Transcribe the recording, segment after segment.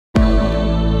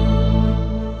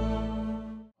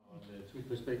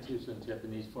perspectives on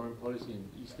Japanese foreign policy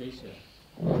in East Asia.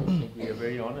 I think we are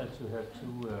very honored to have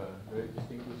two very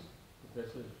distinguished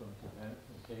professors from Japan,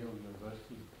 from Keio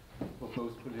University, who are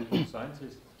both political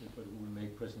scientists, but who will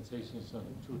make presentations on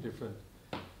two different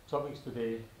topics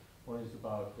today. One is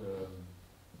about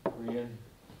Korean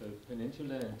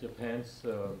Peninsula and Japan's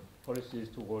policies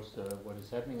towards what is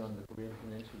happening on the Korean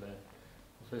Peninsula.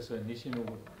 Professor Nishino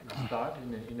will start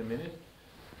in a minute,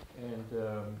 and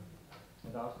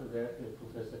after that,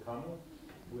 Professor Kamo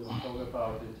will talk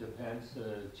about Japan's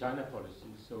China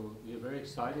policy. So we are very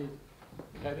excited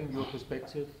having your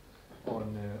perspective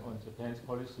on Japan's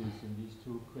policies in these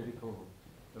two critical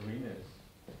arenas.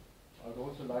 I'd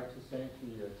also like to thank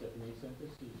the Japanese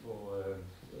Embassy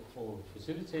for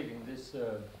facilitating this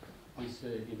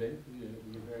event. We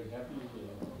are very happy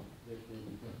that we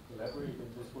can collaborate in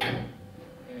this way.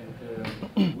 And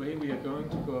the way we are going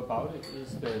to go about it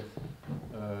is that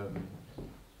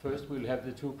first we'll have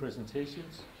the two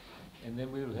presentations, and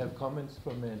then we will have comments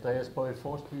from Andreas, Bøje,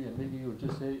 Forsby, and maybe you'll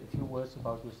just say a few words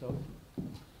about yourself.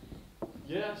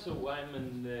 Yeah, so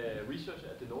I'm a researcher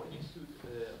at the Nordic Institute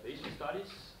of Asian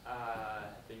Studies.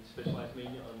 I've been specialized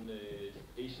mainly on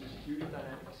Asian security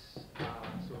dynamics,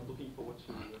 so I'm looking forward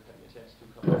to having a chance to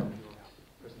come to your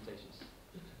presentations.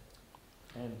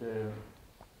 And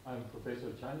I'm a professor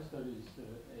of China Studies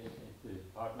at the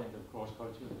Department of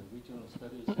Cross-Cultural and Regional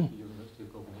Studies at the University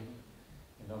of Copenhagen,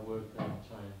 and I work on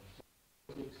China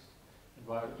politics. And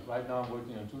right now I'm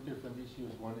working on two different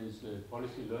issues. One is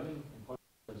policy learning and policy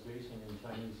translation in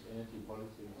Chinese energy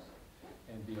politics,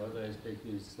 and the other aspect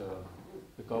is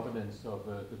the governance of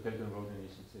the Belt and Road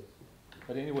Initiative.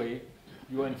 But anyway,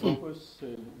 you are in focus.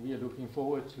 We are looking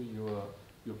forward to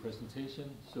your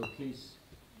presentation, so please.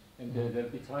 And there'll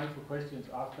be time for questions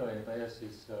after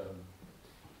Andreas's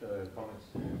comments.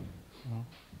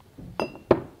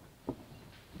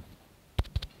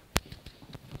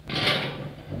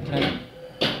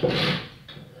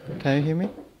 Can you hear me?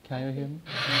 Can you hear me?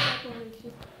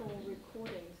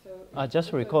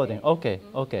 Just recording. Okay,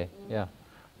 okay, yeah.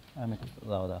 I make it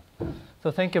louder.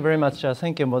 So thank you very much.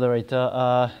 Thank you,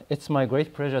 moderator. It's my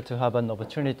great pleasure to have an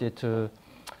opportunity to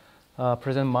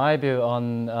present my view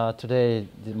on today.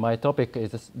 My topic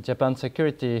is Japan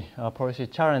security policy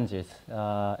challenges,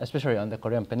 especially on the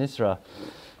Korean Peninsula.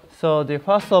 So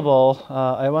first of all,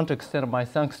 I want to extend my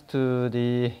thanks to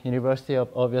the University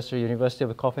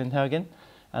of Copenhagen,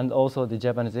 and also the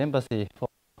Japanese Embassy for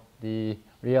the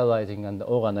realizing and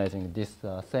organizing this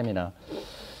seminar.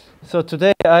 So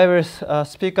today I will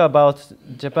speak about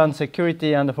Japan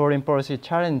security and foreign policy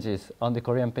challenges on the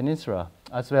Korean Peninsula,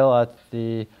 as well as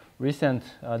the recent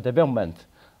development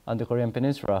on the Korean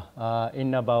Peninsula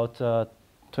in about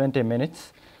 20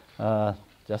 minutes.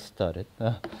 Just started.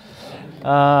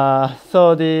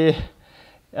 So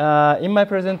in my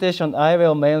presentation, I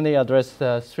will mainly address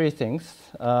three things.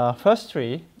 First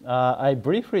three, I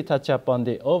briefly touch upon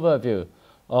the overview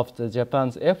of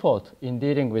Japan's effort in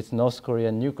dealing with North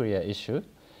Korean nuclear issue.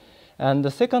 And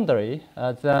the secondary,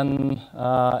 then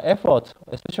effort,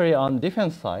 especially on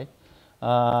defense side,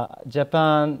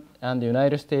 Japan and the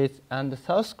United States and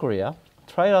South Korea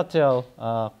trilateral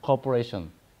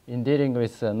cooperation in dealing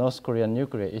with North Korean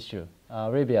nuclear issue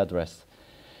will be addressed.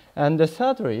 And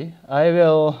thirdly, I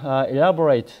will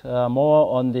elaborate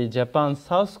more on the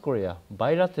Japan-South Korea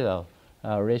bilateral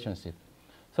relationship.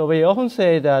 So we often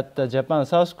say that the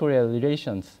Japan-South Korea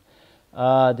relations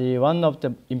are one of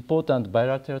the important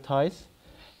bilateral ties.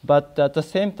 But at the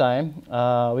same time,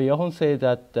 we often say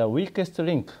that the weakest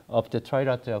link of the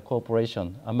trilateral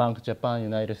cooperation among Japan,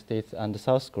 United States, and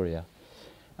South Korea.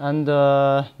 And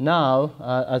now,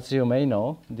 as you may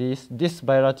know, this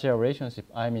bilateral relationship,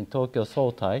 I'm in Tokyo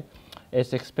Sotai,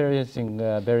 is experiencing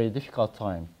a very difficult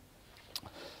time.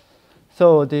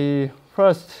 So the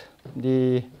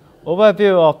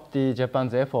overview of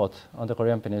Japan's effort on the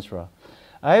Korean Peninsula.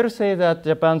 I will say that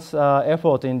Japan's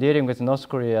effort in dealing with North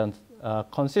Korea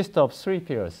consists of three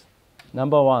pillars.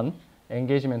 Number one,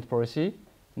 engagement policy.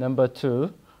 Number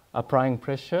two, applying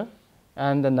pressure.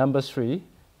 And number three,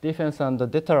 defense and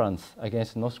deterrence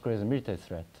against North Korea's military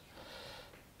threat.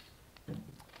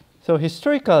 So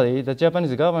historically, the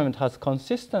Japanese government has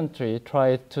consistently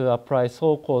tried to apply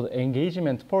so-called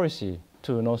engagement policy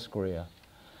to North Korea.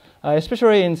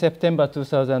 Especially in September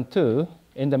 2002,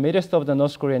 in the midst of the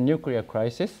North Korean nuclear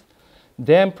crisis,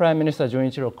 then Prime Minister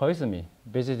Junichiro Koizumi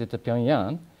visited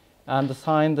Pyongyang and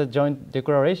signed a joint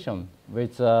declaration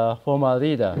with former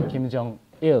leader Kim Jong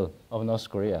Un of North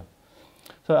Korea.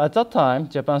 So at that time,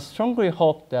 Japan strongly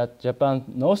hoped that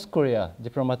Japan-North Korea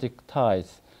diplomatic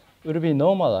ties would be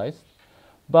normalized,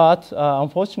 But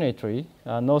unfortunately,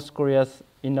 North Korea's,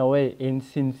 in a way,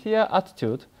 insincere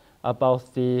attitude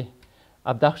about the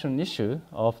abduction issue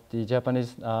of the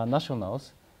Japanese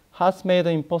nationals has made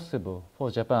it impossible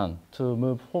for Japan to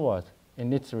move forward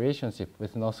in its relationship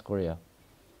with North Korea.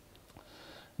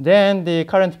 Then the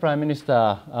current Prime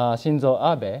Minister, Shinzo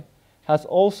Abe, has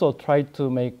also tried to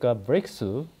make a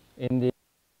breakthrough in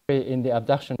the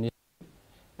abduction issue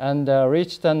and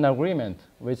reached an agreement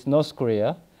with North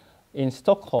Korea in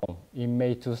Stockholm in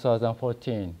May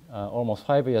 2014, almost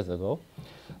 5 years ago.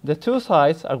 The two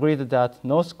sides agreed that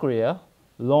North Korea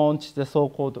launched the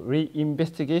so-called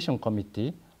re-investigation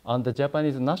committee on the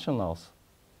Japanese nationals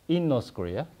in North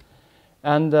Korea.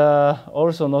 And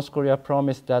also North Korea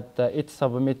promised that it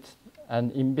submit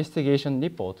an investigation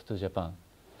report to Japan.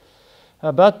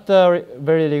 But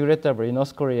very regrettably,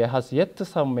 North Korea has yet to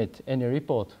submit any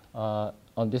report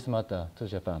on this matter to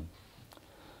Japan.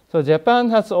 So Japan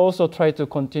has also tried to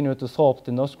continue to solve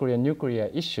the North Korean nuclear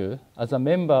issue as a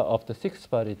member of the Sixth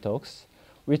Party talks,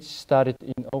 which started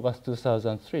in August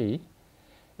 2003.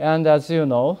 And as you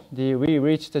know, we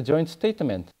reached a joint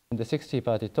statement in the Sixth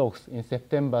Party talks in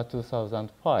September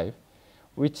 2005,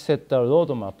 which set the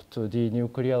roadmap to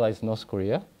denuclearize North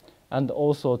Korea and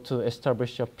also to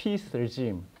establish a peace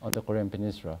regime on the Korean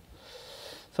Peninsula.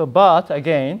 So, but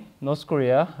again, North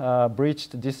Korea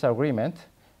breached this agreement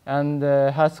and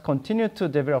has continued to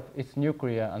develop its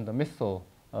nuclear and missile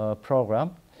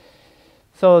program.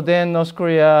 So then North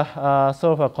Korea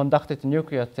so far conducted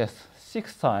nuclear tests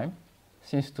 6 times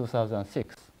since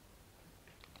 2006.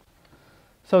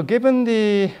 So given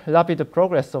the rapid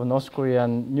progress of North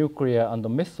Korean nuclear and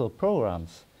missile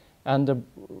programs and the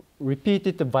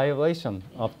repeated violation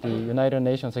of the United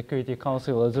Nations Security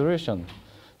Council resolution,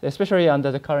 especially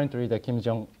under the current leader Kim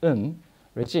Jong Un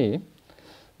regime,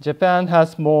 Japan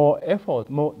has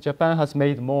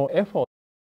made more effort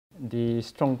the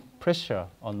strong pressure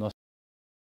on North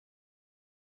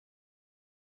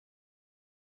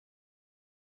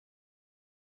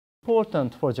Korea.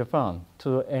 Important for Japan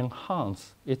to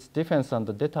enhance its defense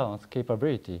and deterrence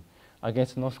capability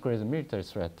against North Korea's military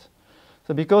threat.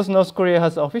 So because North Korea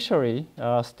has officially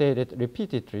stated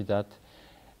repeatedly that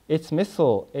its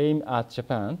missile aimed at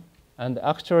Japan and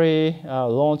actually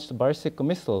launched ballistic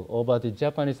missile over the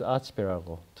Japanese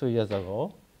archipelago 2 years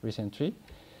ago, recently.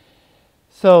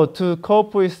 So to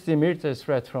cope with the military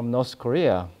threat from North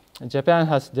Korea, Japan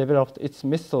has developed its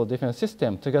missile defense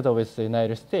system together with the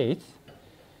United States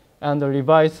and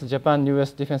revised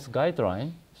Japan-US defense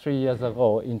guideline 3 years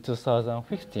ago in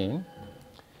 2015,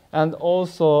 and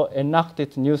also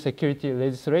enacted new security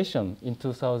legislation in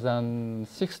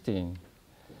 2016,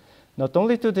 not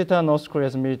only to deter North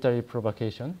Korea's military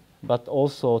provocation, but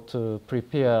also to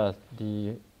prepare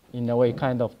the, in a way,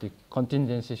 kind of the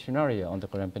contingency scenario on the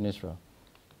Korean Peninsula.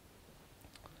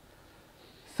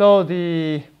 So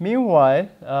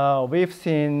meanwhile, we've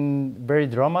seen very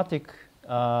dramatic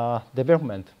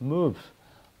development move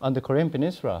on the Korean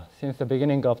Peninsula since the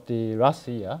beginning of the last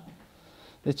year.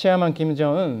 The chairman Kim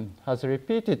Jong Un has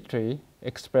repeatedly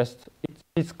expressed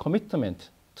his commitment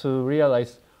to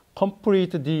realize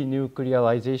complete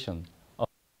denuclearization of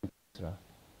the peninsula.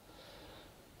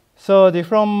 So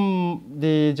from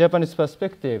the Japanese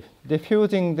perspective,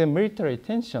 defusing the military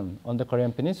tension on the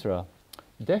Korean Peninsula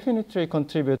definitely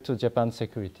contribute to Japan's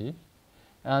security.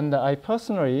 And I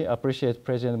personally appreciate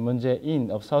President Moon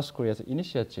Jae-in of South Korea's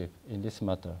initiative in this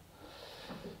matter.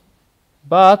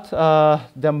 But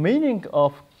the meaning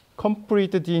of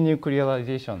complete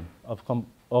denuclearization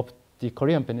of the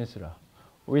Korean Peninsula,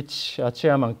 which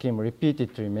Chairman Kim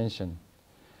repeatedly mentioned,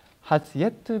 has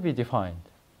yet to be defined.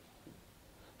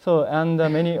 So, and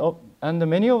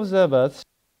many observers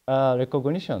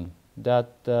recognition that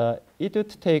it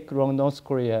would take North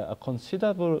Korea a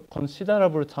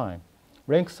considerable time,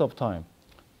 length of time,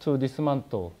 to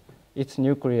dismantle its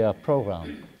nuclear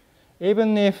program,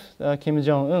 even if Kim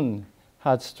Jong Un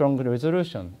had strong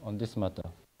resolution on this matter.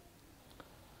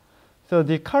 So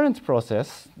the current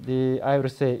process, I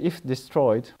would say, if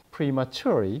destroyed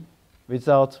prematurely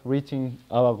without reaching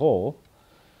our goal,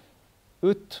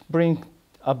 would bring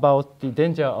about the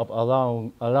danger of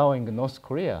allowing North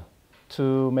Korea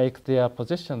to make their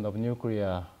possession of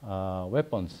nuclear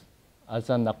weapons as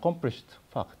an accomplished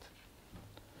fact.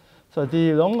 So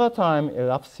the longer time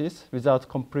elapses without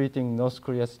completing North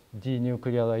Korea's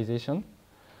denuclearization,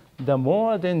 the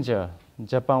more danger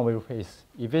Japan will face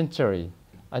eventually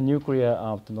a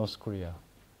nuclear-armed North Korea,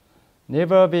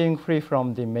 never being free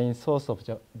from the main source of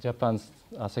Japan's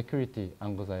security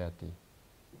anxiety.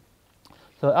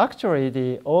 So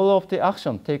actually, all of the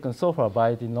action taken so far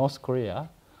by the North Korea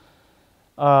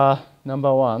are,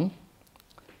 number one,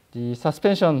 the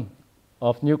suspension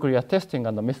of nuclear testing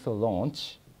and the missile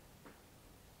launch.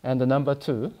 And the number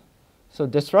 2, so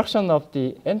destruction of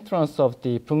the entrance of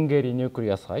the Punggye-ri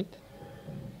nuclear site.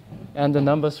 And the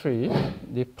number 3,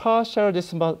 the partial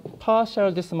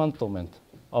dismantlement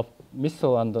of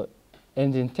missile and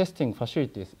engine testing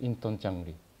facilities in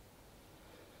Tochangri.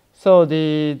 So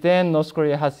then North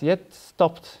Korea has yet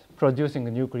stopped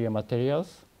producing nuclear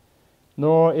materials,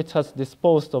 nor it has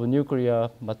disposed of nuclear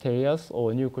materials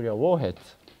or nuclear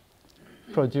warheads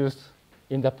produced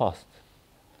in the past.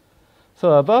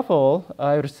 So above all,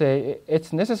 I would say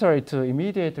it's necessary to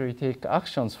immediately take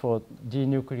actions for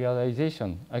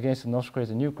denuclearization against North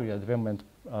Korea's nuclear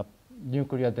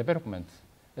developments,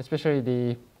 especially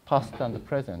the past and the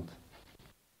present.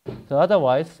 So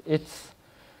otherwise, it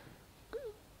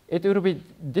will be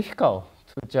difficult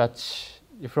to judge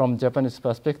from Japanese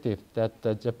perspective that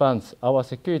our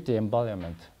security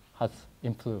environment has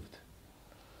improved.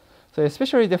 So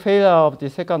especially the failure of the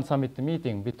second summit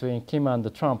meeting between Kim and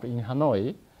Trump in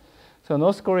Hanoi. So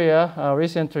North Korea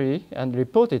recently and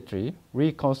reportedly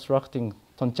reconstructing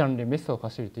Tochangri missile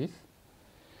facilities.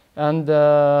 And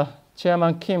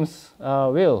Chairman Kim's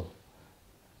will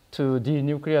to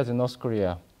denuclearize North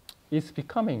Korea is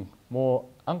becoming more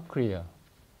unclear.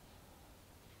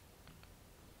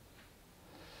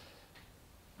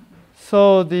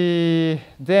 So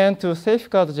then to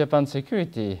safeguard Japan's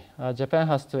security, Japan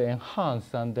has to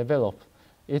enhance and develop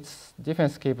its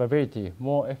defense capability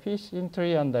more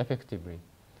efficiently and effectively.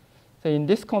 So in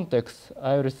this context,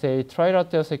 I would say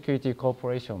trilateral security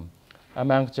cooperation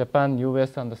among Japan,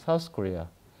 US, and South Korea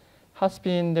has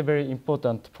been a very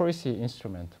important policy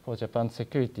instrument for Japan's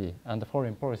security and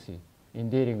foreign policy in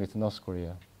dealing with North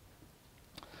Korea.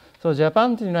 So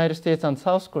Japan, the United States, and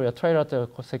South Korea trilateral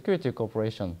security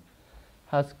cooperation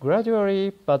has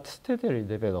gradually but steadily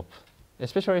developed,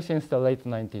 especially since the late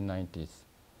 1990s.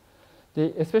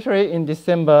 Especially in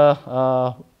December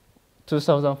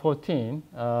 2014,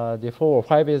 4 or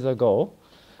 5 years ago,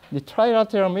 the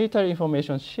trilateral military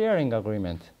information sharing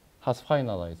agreement has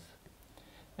finalized.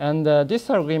 And this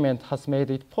agreement has made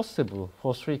it possible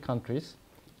for 3 countries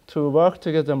to work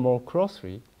together more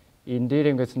closely in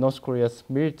dealing with North Korea's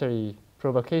military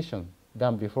provocation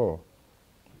than before.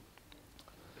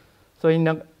 So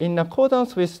in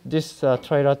accordance with this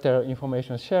trilateral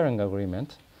information sharing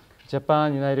agreement,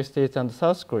 Japan, United States, and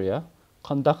South Korea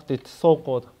conducted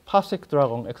so-called Perfect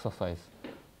Dragon exercise,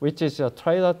 which is a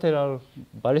trilateral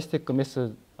ballistic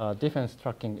missile defense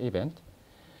tracking event,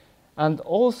 and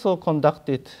also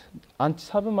conducted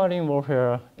anti-submarine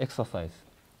warfare exercise,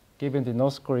 given the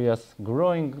North Korea's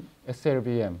growing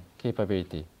SLBM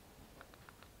capability.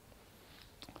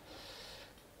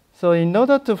 So in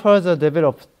order to further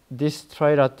develop this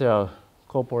trilateral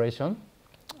cooperation,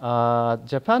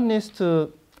 Japan needs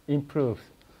to improve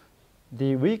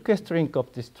the weakest link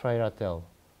of this trilateral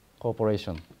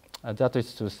cooperation. That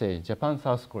is to say,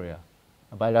 Japan-South Korea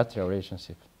bilateral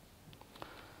relationship.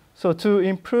 So to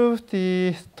improve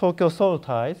the Tokyo-Seoul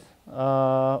ties,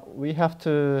 we have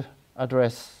to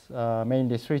address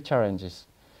mainly 3 challenges.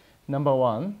 Number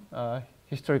 1,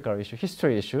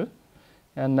 history issue.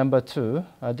 And number 2,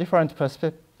 different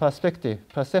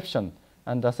perception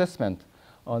and assessment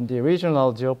on the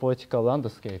regional geopolitical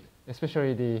landscape,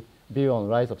 especially the view on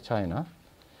rise of China.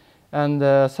 And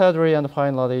thirdly and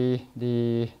finally,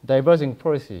 the diverging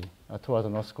policy toward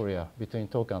North Korea between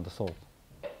Tokyo and Seoul.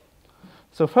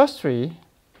 So firstly,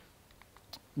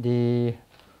 the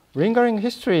lingering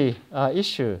history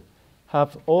issue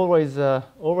have always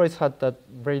had that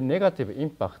very negative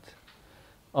impact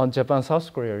on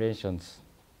Japan-South Korea relations.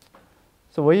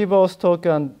 So we both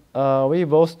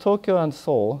Tokyo and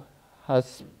Seoul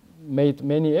has made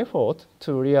many efforts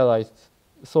to realize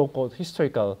so-called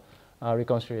historical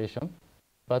reconciliation,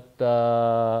 but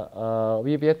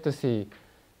we've yet to see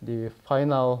the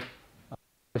final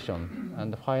solution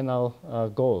and the final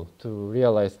goal to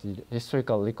realize the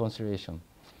historical reconciliation.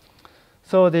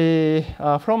 So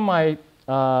from my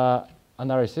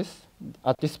analysis,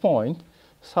 at this point,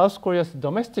 South Korea's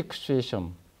domestic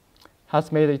situation has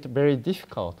made it very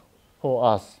difficult for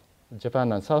us,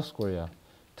 Japan and South Korea,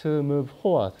 to move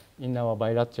forward in our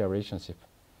bilateral relationship.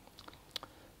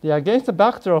 Against the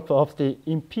backdrop of the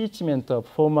impeachment of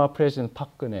former President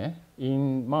Park Geun-hye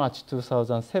in March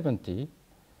 2017,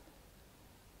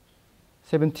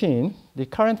 the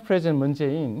current President Moon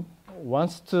Jae-in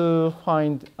wants to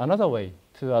find another way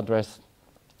to address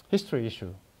history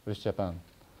issue with Japan.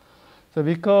 So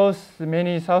because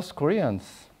many South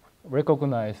Koreans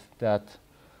recognize that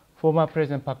former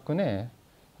President Park Geun-hye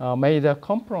made a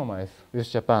compromise with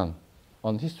Japan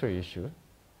on history issue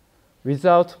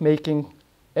without making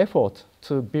effort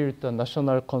to build a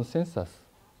national consensus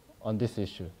on this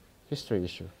issue, history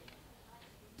issue.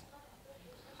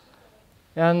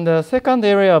 And the second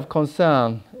area of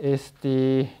concern is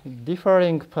the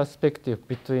differing perspective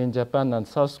between Japan and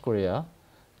South Korea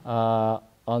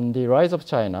on the rise of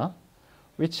China,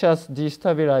 which has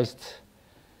destabilized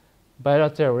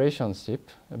bilateral relationship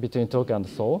between Tokyo and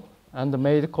Seoul and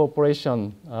made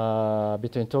cooperation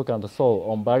between Tokyo and Seoul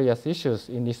on various issues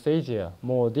in East Asia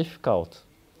more difficult.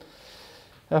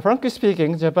 Frankly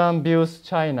speaking, Japan views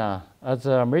China as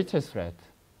a military threat,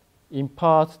 in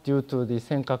part due to the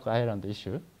Senkaku Island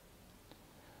issue,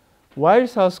 while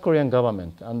South Korean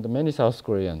government and many South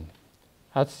Koreans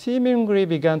had seemingly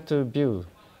begun to view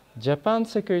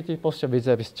Japan's security posture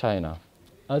vis-a-vis China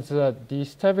as a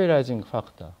destabilizing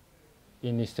factor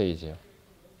in East Asia.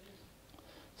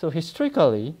 So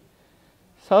historically,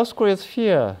 South Korea's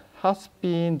fear has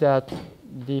been that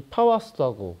the power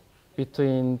struggle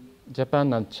between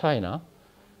Japan and China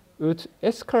would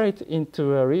escalate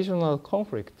into a regional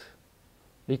conflict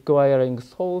requiring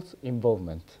Seoul's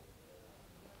involvement.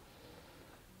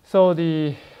 So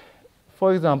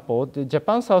for example, the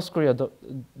Japan-South Korea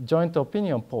joint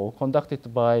opinion poll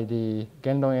conducted by the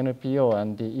Genron NPO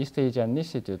and the East Asian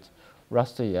Institute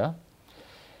last year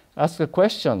asked a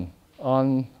question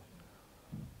on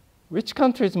which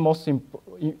country is most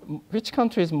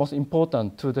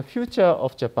important to the future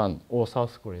of Japan or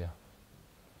South Korea.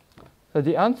 So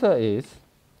the answer is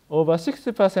over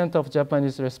 60% of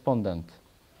Japanese respondents,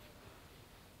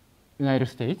 United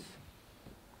States.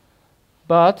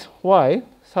 But why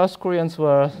South Koreans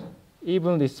were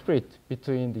evenly split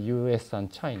between the US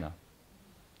and China?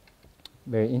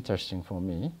 Very interesting for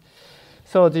me.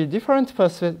 So the different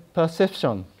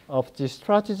perception of the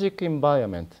strategic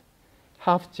environment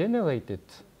have generated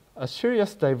a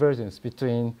serious divergence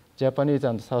between Japanese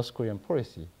and South Korean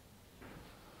policy.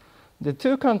 The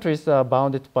two countries are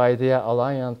bounded by their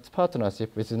alliance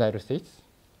partnership with the United States,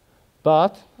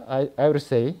 but I would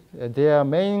say their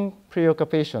main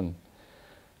preoccupation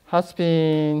has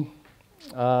been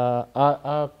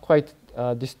are quite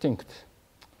distinct.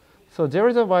 So there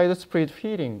is a widespread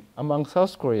feeling among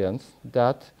South Koreans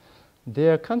that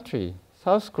their country,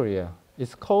 South Korea,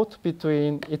 is caught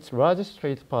between its largest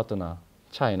trade partner,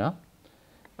 China,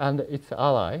 and its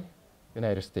ally,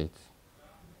 United States.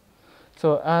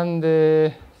 So, and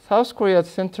South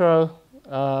Korea's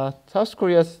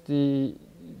the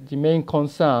main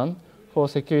concern for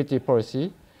security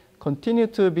policy continue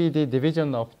to be the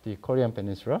division of the Korean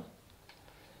Peninsula.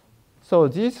 So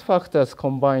these factors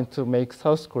combine to make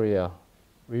South Korea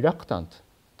reluctant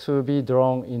to be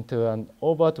drawn into an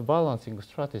overt balancing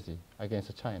strategy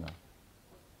against China.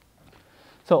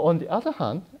 So on the other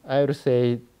hand, I would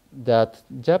say that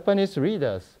Japanese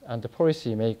leaders and the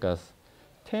policy makers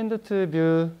tend to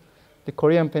view the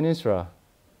Korean Peninsula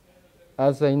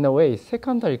as, in a way,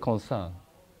 secondary concern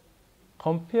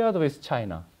compared with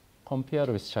China.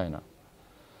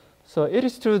 So it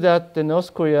is true that the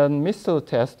North Korean missile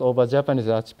test over Japanese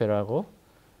archipelago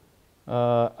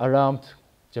around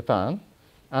Japan,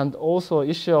 and also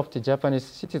issue of the Japanese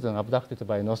citizen abducted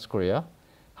by North Korea,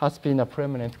 has been a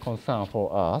prominent concern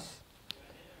for us.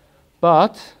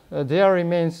 But there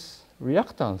remains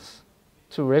reluctance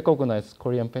to recognize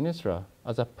Korean Peninsula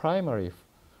as a primary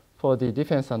for the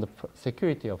defense and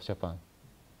security of Japan.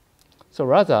 So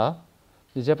rather,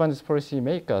 the Japanese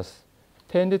policymakers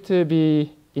tended to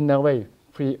be, in a way,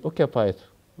 preoccupied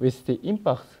with the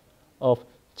impact of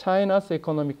China's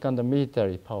economic and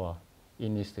military power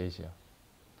in East Asia.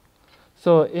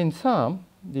 So in sum,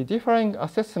 the differing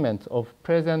assessment of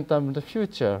present and the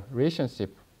future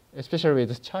relationship, especially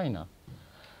with China,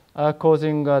 are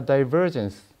causing a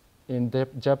divergence in the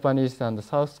Japanese and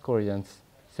South Koreans'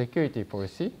 security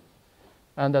policy,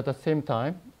 and at the same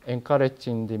time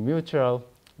encouraging the mutual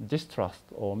distrust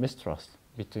or mistrust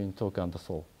between Tokyo and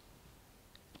Seoul.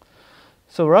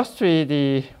 So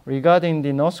lastly, regarding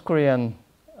the North Korean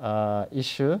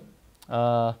issue,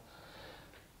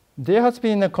 there has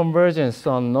been a convergence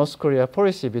on North Korea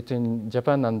policy between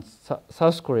Japan and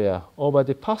South Korea over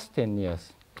the past 10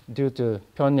 years due to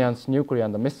Pyongyang's nuclear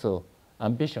and missile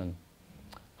ambition.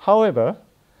 However,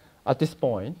 at this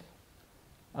point,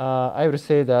 I would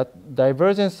say that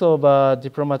divergence of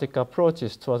diplomatic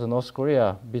approaches towards North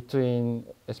Korea between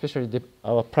especially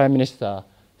our Prime Minister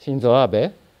Shinzo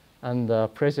Abe and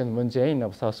President Moon Jae-in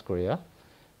of South Korea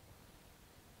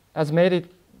has made it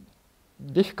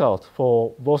difficult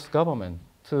for both governments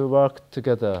to work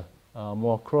together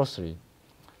more closely.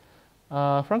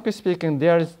 Frankly speaking,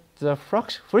 there is the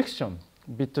friction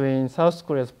between South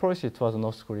Korea's policy towards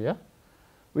North Korea,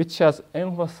 which has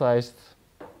emphasized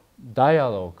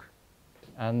dialogue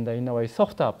and, in a way,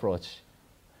 softer approach.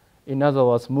 In other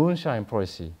words, moonshine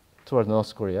policy toward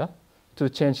North Korea to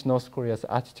change North Korea's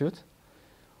attitude.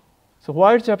 So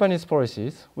while Japanese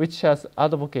policies, which has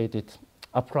advocated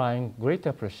applying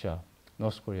greater pressure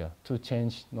North Korea to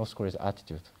change North Korea's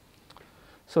attitude.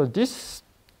 So this,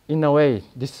 in a way,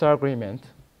 disagreement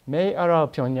may allow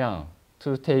Pyongyang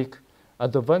to take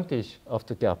advantage of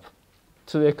the gap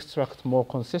to extract more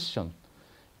concession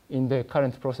in the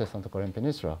current process on the Korean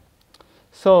Peninsula.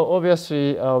 So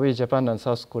obviously, we, Japan and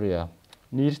South Korea,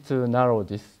 need to narrow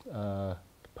this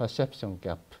perception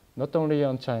gap, not only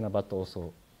on China, but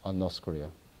also on North Korea.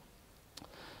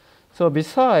 So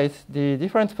besides the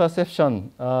different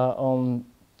perception on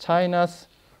China's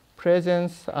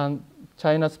presence and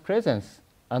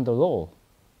the role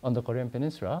on the Korean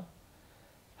Peninsula,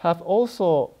 have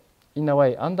also, in a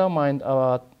way, undermined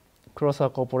our closer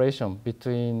cooperation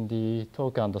between the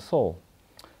Tokyo and the Seoul.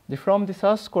 From the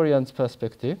South Koreans'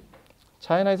 perspective,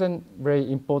 China is a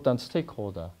very important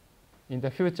stakeholder in the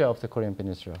future of the Korean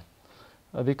Peninsula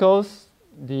because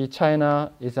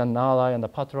China is an ally and a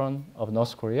patron of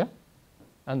North Korea,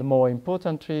 and more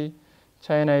importantly,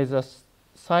 China is a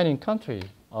signing country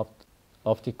of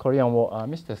the Korean War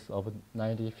Armistice of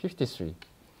 1953.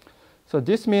 So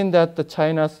this means that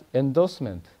China's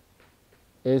endorsement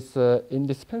is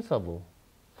indispensable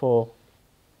for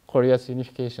Korea's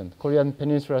unification, Korean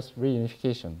Peninsula's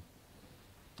reunification.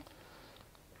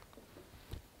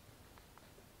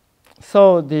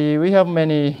 So we have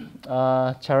many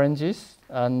challenges,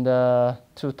 and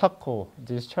to tackle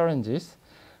these challenges,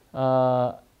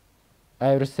 I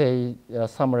will say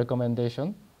some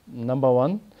recommendation. Number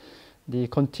one, the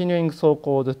continuing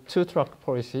so-called two-track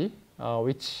policy,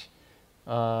 which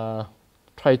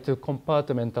try to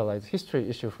compartmentalize history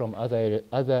issue from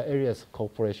other areas of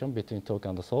cooperation between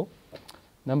Tokyo and Seoul.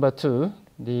 Number two,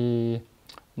 the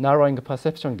narrowing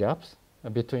perception gaps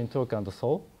between Tokyo and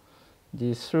Seoul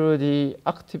through the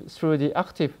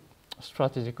active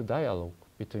strategic dialogue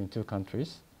between two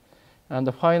countries.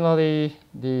 And finally,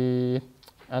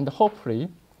 and hopefully,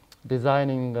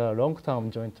 designing a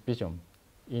long-term joint vision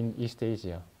in East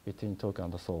Asia between Tokyo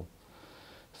and Seoul.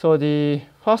 So the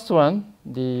first one,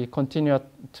 the continuous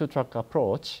two-track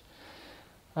approach,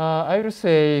 I will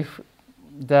say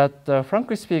that,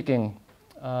 frankly speaking,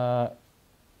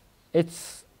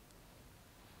 it's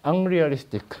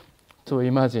unrealistic to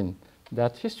imagine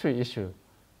that history issue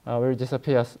will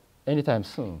disappear anytime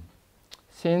soon,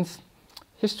 since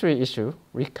history issue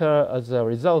recur as a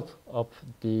result of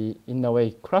the, in a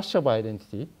way, clash of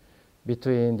identity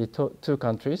between the two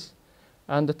countries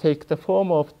and take the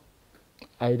form of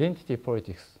identity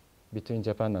politics between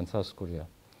Japan and South Korea.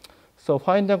 So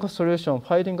finding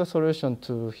a solution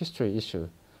to history issue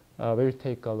will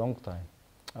take a long time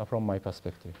from my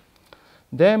perspective.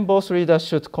 Then both leaders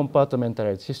should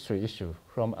compartmentalize history issue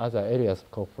from other areas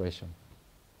of cooperation.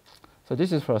 So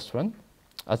this is first one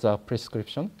as a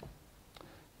prescription.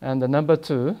 And number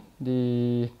two,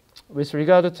 with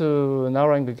regard to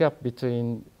narrowing the gap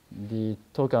between the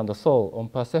Tokyo and the Seoul on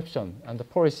perception and the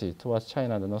policy towards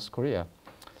China and North Korea,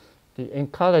 the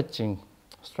encouraging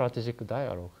strategic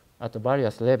dialogue at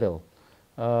various levels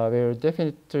will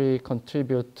definitely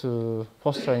contribute to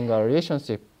fostering a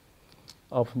relationship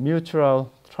of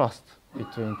mutual trust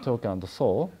between Tokyo and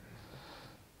Seoul.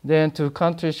 Then two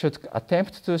countries should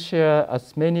attempt to share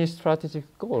as many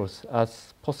strategic goals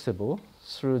as possible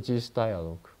through this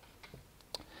dialogue.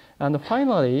 And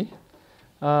finally,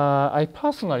 I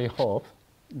personally hope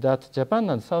that Japan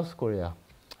and South Korea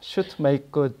should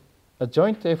make a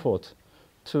joint effort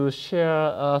to share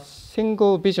a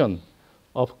single vision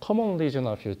of common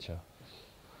regional future.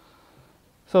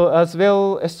 So as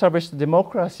well-established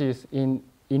democracies in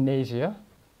Asia,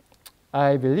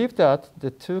 I believe that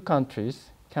the two countries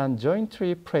can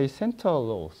jointly play central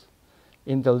roles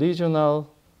in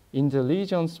the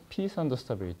region's peace and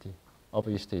stability of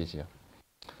East Asia.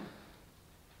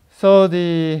 So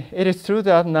it is true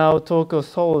that now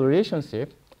Tokyo-Seoul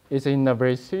relationship is in a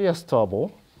very serious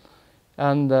trouble,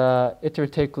 and it will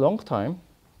take a long time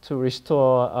to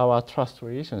restore our trust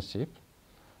relationship.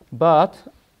 But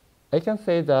I can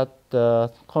say that the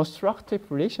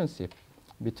constructive relationship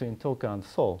between Tokyo and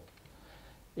Seoul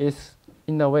is,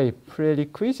 in a way,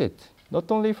 prerequisite,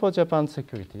 not only for Japan's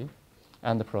security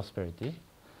and prosperity,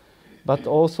 but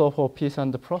also for peace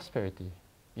and prosperity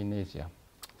in Asia.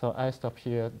 So I stop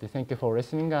here. Thank you for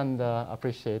listening, and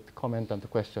appreciate comment and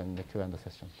question in the Q&A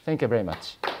session. Thank you very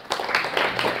much.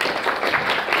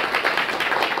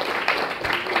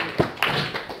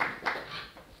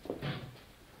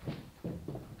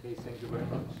 Okay, thank you very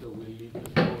much. So we'll leave the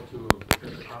floor to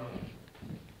Professor Kamo.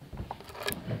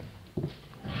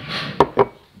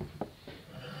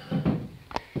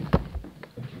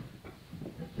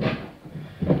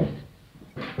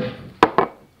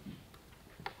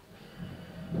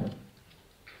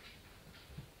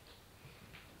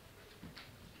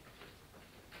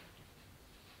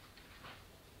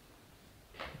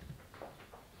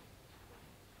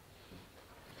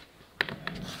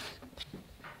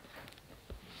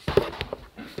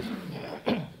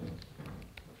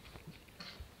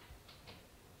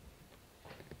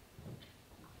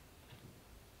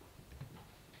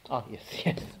 Oh, yes,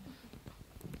 yes.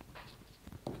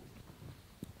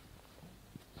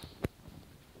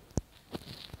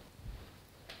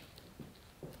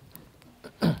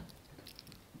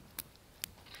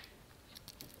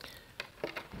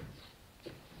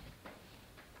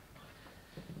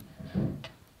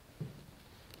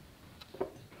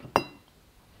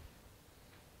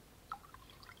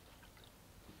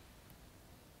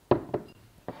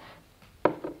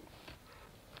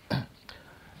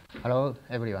 Hello,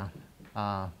 everyone.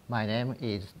 My name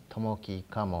is Tomoki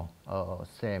Kamo,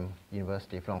 same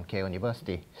university from Keio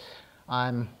University.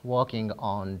 I'm working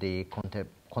on the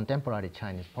contemporary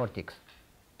Chinese politics,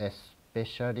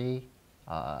 especially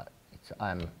I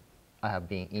have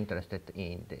been interested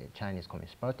in the Chinese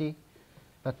Communist Party.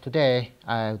 But today,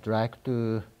 I would like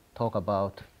to talk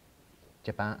about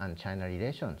Japan and China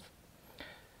relations.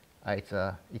 I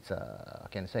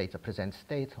can say it's a present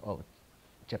state of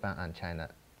Japan and China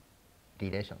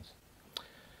relations.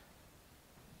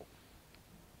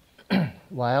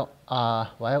 While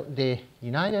the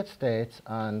United States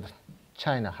and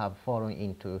China have fallen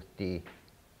into the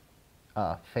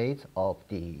phase of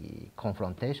the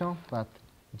confrontation, but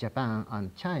Japan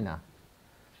and China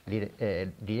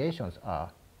relations are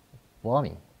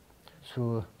warming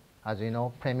through, as you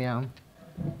know, Prime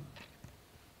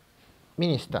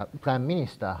Minister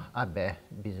Abe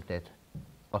visited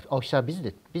official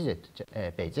visit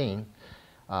Beijing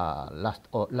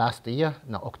last year,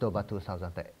 October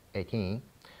 2018.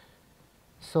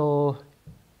 So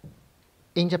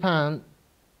in Japan,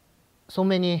 so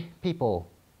many people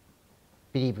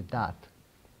believe that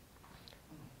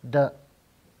the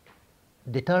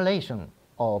deterioration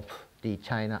of the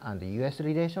China and the US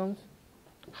relations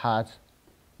has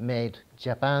made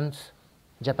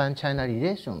Japan-China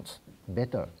relations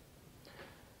better.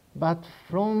 But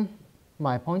from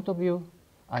my point of view,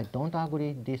 I don't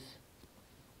agree this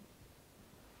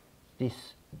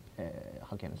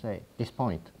how can I say, this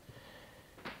point.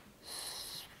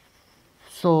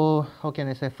 So how can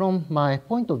I say, from my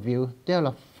point of view, there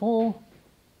are 4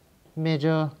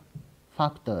 major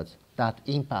factors that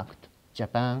impact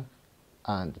Japan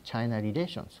and China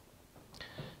relations.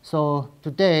 So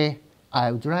today,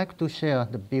 I would like to share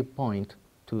the viewpoint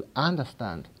to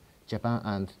understand Japan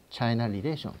and China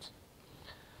relations.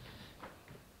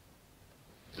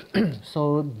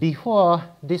 So before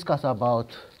discuss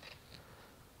about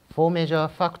 4 major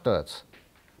factors,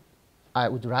 I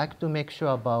would like to make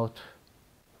sure about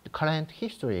the current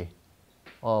history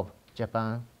of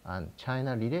Japan and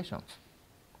China relations.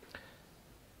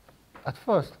 At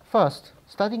first,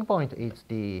 starting point is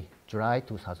the July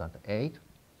 2008.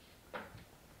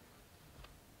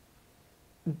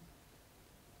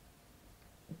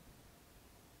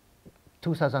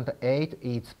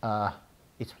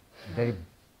 It's very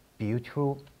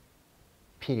beautiful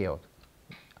period.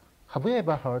 Have you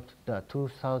ever heard the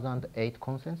 2008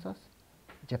 consensus,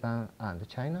 Japan and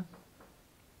China?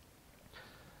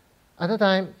 At the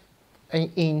time,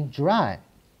 in July,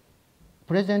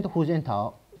 President Hu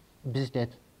Jintao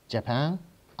visited Japan,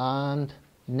 and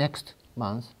next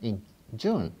month, in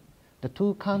June, the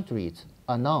 2 countries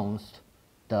announced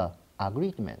the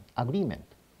agreement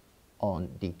on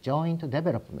the joint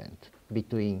development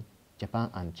between Japan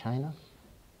and China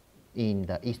in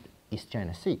the East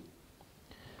China Sea.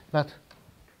 But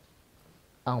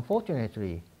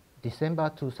unfortunately,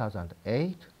 December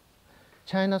 2008,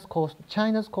 China's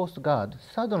Coast Guard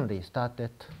suddenly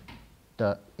started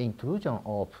the intrusion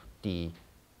of the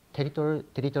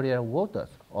territorial waters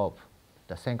of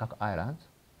the Senkaku Islands.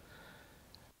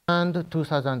 And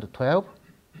 2012,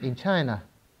 in China,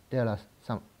 there are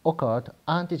some occurred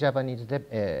anti-Japanese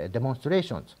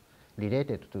demonstrations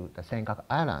related to the Senkaku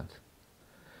Islands.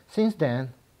 Since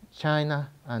then, China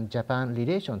and Japan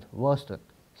relations worsened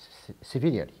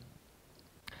severely.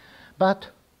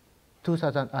 But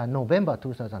November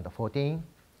 2014,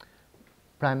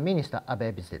 Prime Minister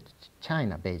Abe visited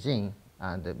China, Beijing,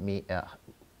 and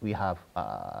we have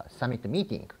a summit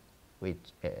meeting with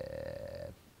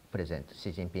President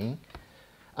Xi Jinping.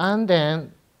 And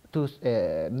then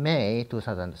May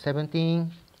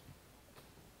 2017,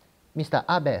 Mr.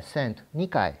 Abe sent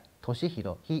Nikai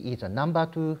Toshihiro. He is a number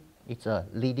 2. It's a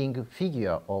leading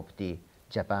figure of the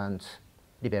Japan's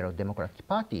Liberal Democratic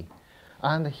Party,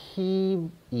 and he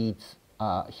is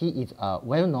a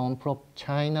well-known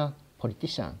pro-China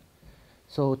politician.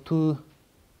 So to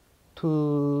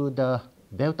the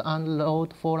Belt and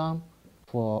Road Forum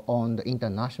on the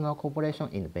international cooperation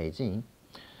in Beijing,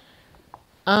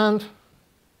 and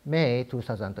May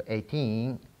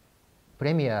 2018,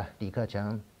 Premier Li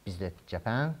Keqiang visited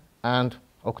Japan, and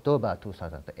October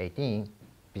 2018,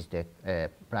 visited,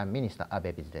 Prime Minister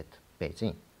Abe visited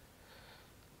Beijing.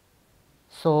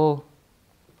 So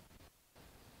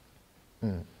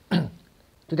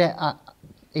today,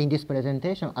 in this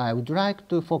presentation, I would like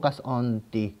to focus on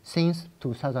the since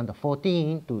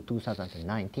 2014 to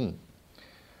 2019.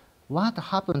 What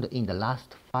happened in the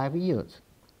last 5 years?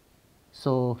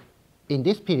 So in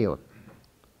this period,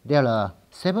 there are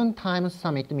 7 times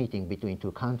summit meeting between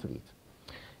 2 countries.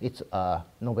 It's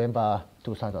November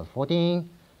 2014,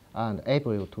 and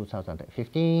April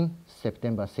 2015,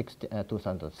 September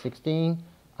 2016,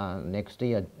 and next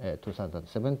year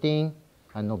 2017,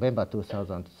 and November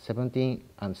 2017,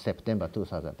 and September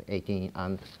 2018,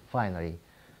 and finally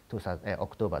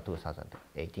October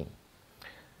 2018.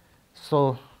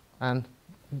 So, and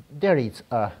there is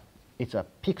it's a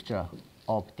picture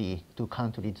of the 2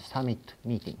 countries summit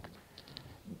meeting.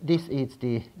 This is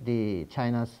the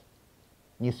China's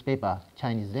newspaper,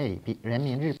 Chinese Daily,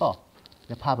 Renmin Report.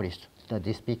 They published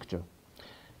this picture.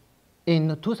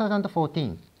 In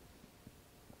 2014,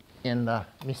 and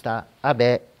Mr.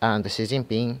 Abe and Xi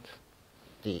Jinping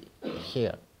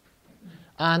here,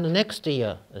 and next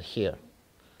year here,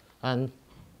 and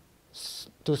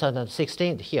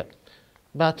 2016 here,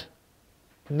 but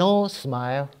no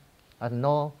smile and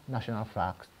no national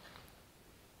flags.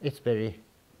 It's very.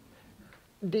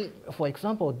 For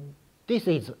example, this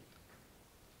is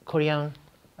Korean,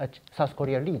 South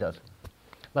Korean leaders.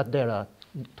 But there are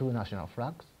 2 national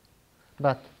flags.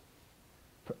 But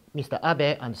Mr.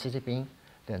 Abe and Xi Jinping,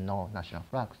 there are no national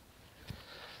flags.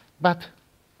 But,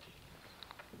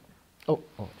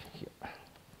 here.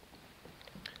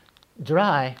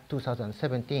 July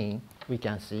 2017, we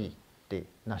can see the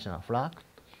national flag.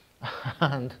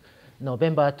 And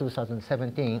November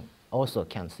 2017 also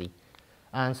can see.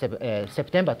 And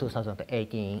September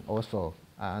 2018 also.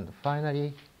 And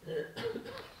finally,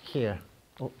 here.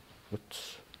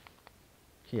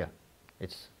 Here,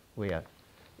 it's where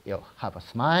you have a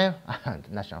smile and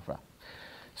national flag.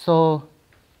 So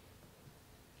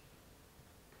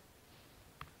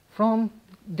from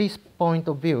this point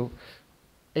of view,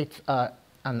 it's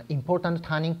an important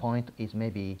turning point is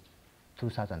maybe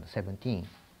 2017,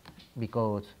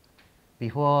 because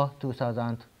before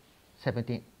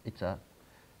 2017, it's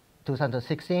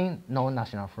 2016, no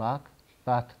national flag,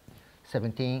 but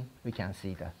 17, we can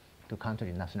see the 2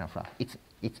 countries' national flag.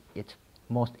 It's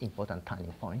most important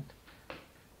turning point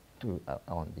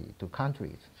on the 2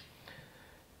 countries.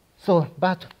 So,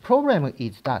 but problem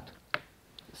is that,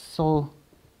 so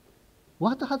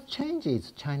what has changed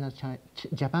is China's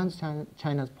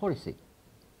policy.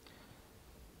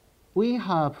 We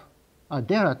have,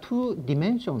 there are 2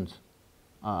 dimensions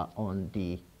on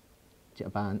the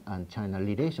Japan and China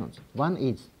relations. One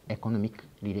is economic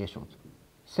relations.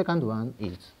 Second one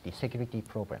is the security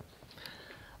problems.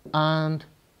 And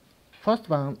first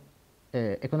one,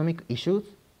 economic issues,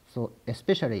 so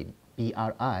especially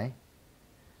BRI.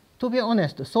 To be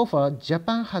honest, so far,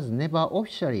 Japan has never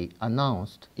officially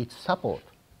announced its support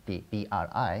the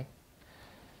BRI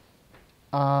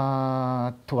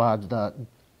towards the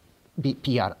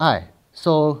PRI.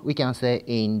 So we can say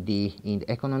in the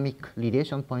economic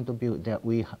relation point of view that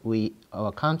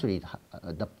our country,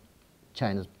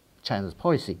 China's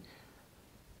policy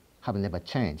have never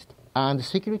changed. And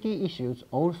security issues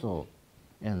also,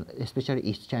 and especially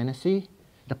East China Sea,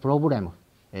 the problem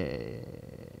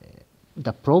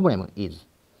is,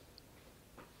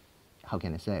 how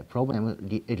can I say,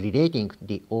 relating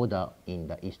the order in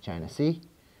the East China Sea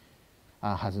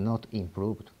has not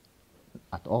improved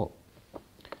at all.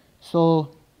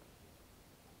 So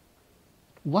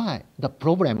why? The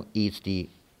problem is the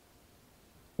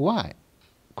why.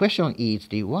 Question is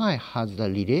the why has the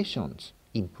relations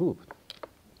improved?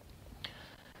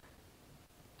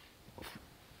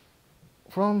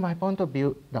 From my point of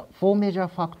view, the 4 major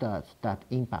factors that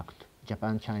impact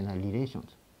Japan-China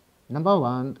relations. Number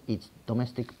 1 is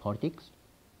domestic politics.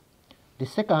 The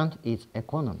second is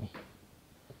economy.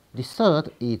 The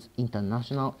third is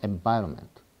international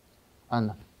environment.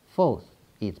 And fourth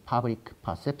is public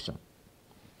perception.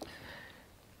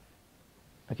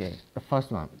 Okay, the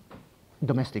first one,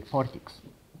 domestic politics.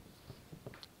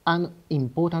 An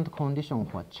important condition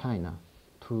for China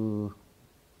to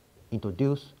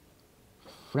introduce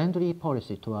friendly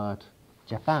policy toward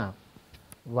Japan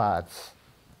was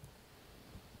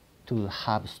to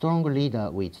have strong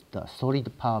leader with the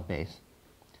solid power base.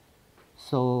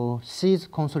 So Xi's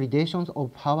consolidations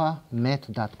of power met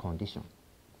that condition.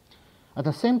 At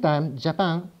the same time,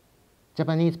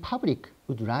 Japanese public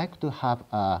would like to have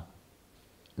a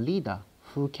leader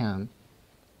who can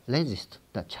resist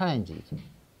the challenges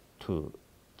to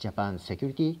Japan's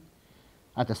security.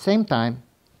 At the same time,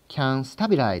 can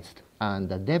stabilize and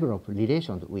develop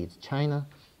relations with China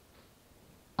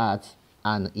as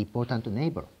an important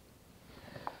neighbor.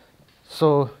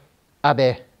 So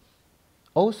Abe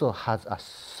also has a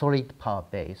solid power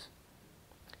base.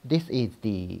 This is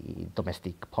the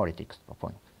domestic politics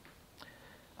point.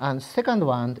 And second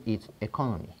one is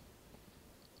economy.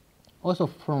 Also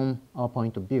from our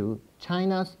point of view,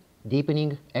 China's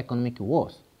deepening economic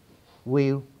wars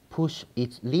will push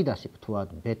its leadership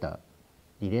toward better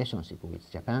relationship with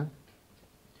Japan.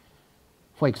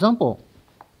 For example,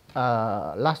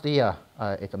 last year,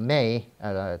 it's May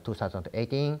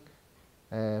 2018,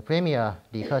 Premier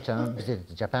Li Keqiang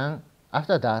visited Japan.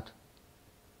 After that,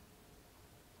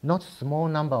 not small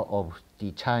number of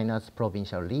the China's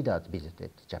provincial leaders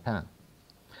visited Japan.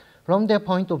 From their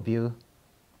point of view,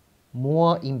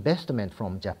 more investment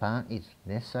from Japan is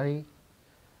necessary,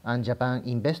 and Japan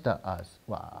investors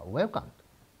were welcomed.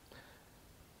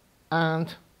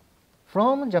 And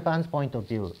from Japan's point of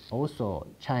view, also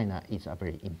China is a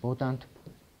very important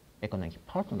economic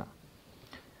partner.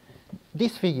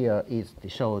 This figure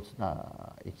shows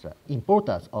its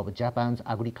importance of Japan's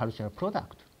agricultural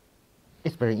product.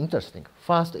 It's very interesting.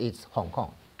 First is Hong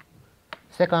Kong.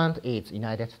 Second is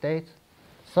United States.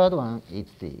 Third one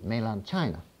is the mainland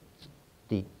China.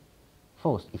 The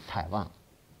fourth is Taiwan.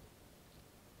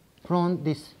 From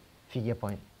this figure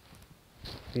point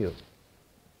of view,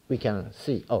 we can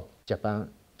see, oh,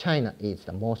 China is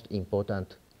the most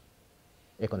important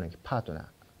economic partner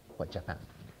for Japan.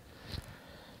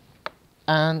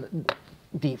 And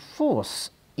the fourth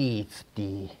is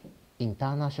the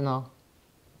international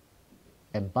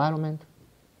environment.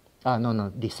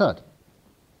 The third,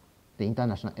 the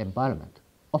international environment.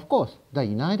 Of course, the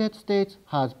United States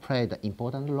has played an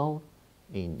important role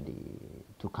in the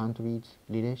two countries'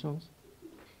 relations.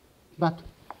 But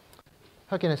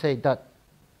how can I say that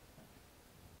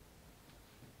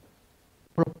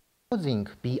proposing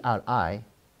BRI,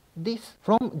 this,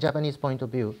 from Japanese point of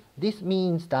view, this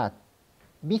means the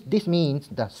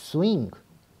swing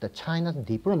the China's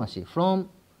diplomacy from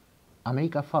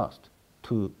America first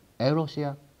to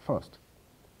Eurasia first.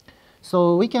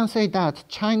 So we can say that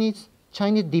Chinese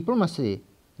diplomacy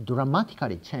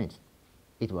dramatically changed.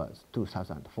 It was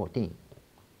 2014.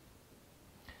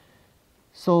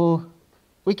 So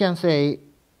we can say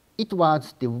it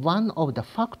was the one of the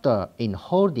factors in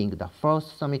holding the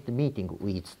first summit meeting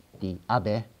with the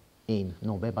Abe in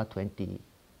November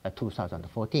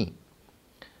 2014.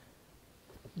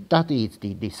 That is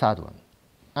the third one.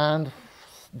 And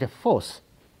the fourth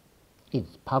is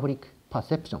public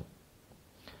perception.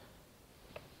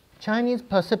 Chinese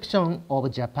perception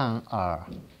of Japan are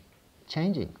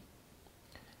changing.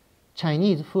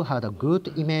 Chinese who had a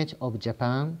good image of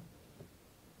Japan,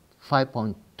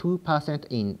 5.2%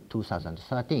 in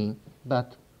 2013,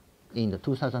 but in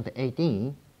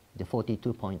 2018, the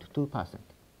 42.2%.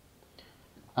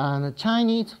 And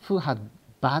Chinese who had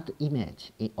bad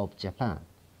image of Japan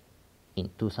in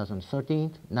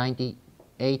 2013,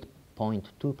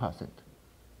 98.2%.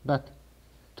 But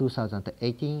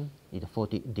 2018, it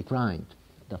declined,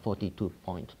 the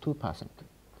 42.2%.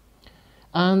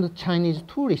 And Chinese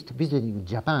tourists visiting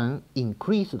Japan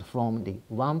increased from the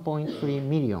 1.3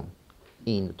 million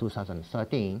in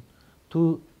 2013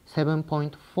 to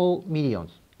 7.4 million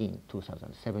in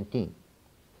 2017.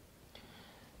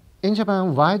 In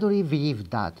Japan, widely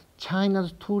believed that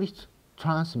China's tourists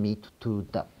transmit to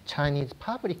the Chinese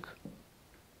public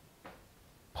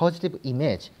positive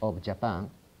image of Japan's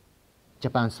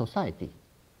society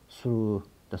through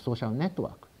the social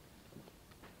network.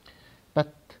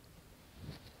 But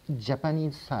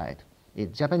Japanese side,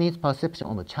 Japanese perception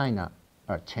of China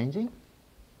are changing.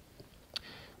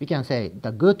 We can say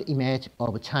the good image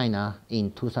of China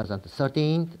in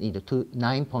 2013 is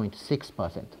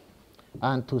 9.6%,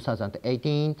 and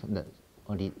 2018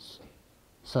 only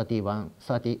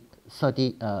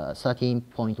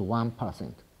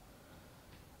 13.1%.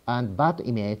 And bad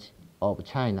image of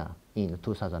China in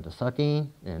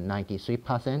 2013,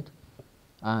 93%,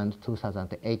 and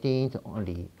 2018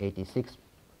 only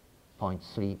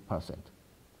 86.3%.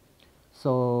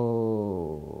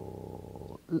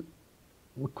 So the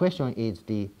question is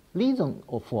the reason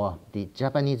for the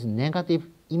Japanese negative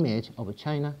image of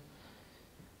China.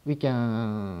 We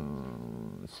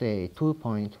can say 2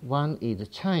 points. One is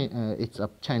China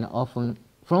often,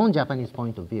 from Japanese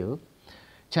point of view,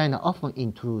 China often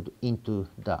intrude into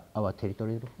our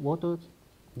territorial waters.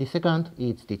 The second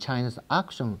is the China's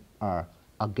actions are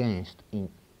against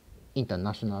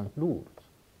international rules.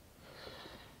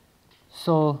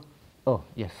 So, oh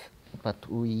yes, but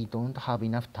we don't have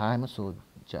enough time, so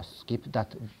just skip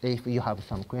that. If you have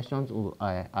some questions,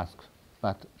 I ask.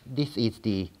 But this is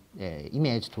the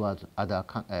image towards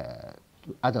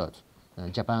others,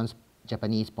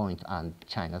 Japanese point and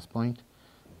China's point.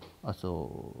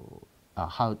 Also,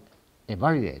 how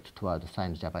evaluate towards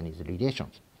Sino-Japanese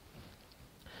relations.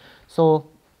 So,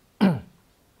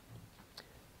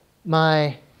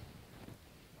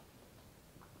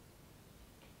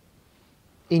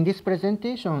 in this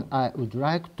presentation, I would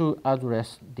like to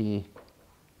address the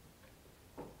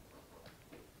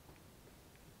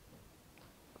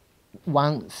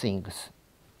one things.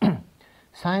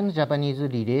 Sino-Japanese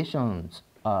relations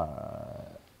are,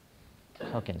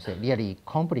 how can I say, really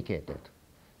complicated.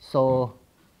 So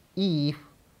if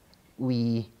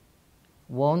we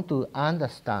want to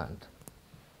understand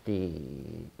the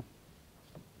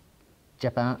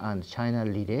Japan and China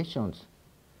relations,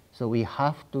 so we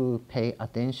have to pay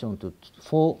attention to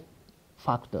 4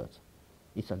 factors.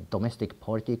 It's a domestic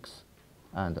politics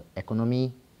and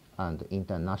economy and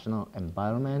international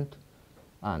environment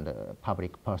and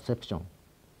public perception.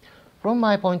 From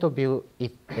my point of view,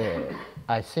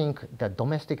 I think the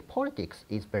domestic politics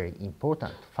is very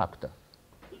important factor.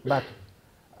 But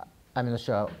I'm not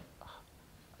sure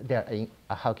there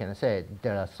are, how can I say,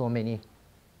 there are so many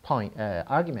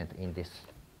arguments in this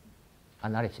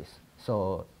analysis.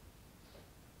 So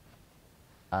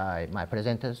my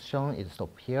presentation is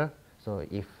stopped here. So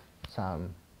if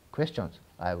some questions,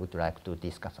 I would like to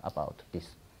discuss about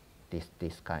this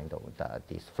kind of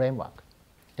this framework.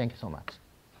 Thank you so much.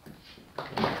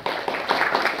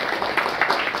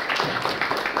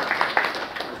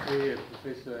 Okay,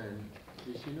 Professor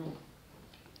Nishino,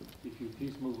 if you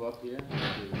please move up here.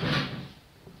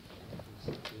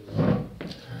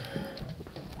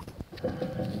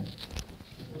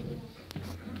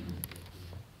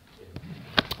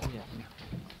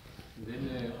 And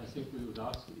then I think we would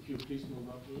ask if you please move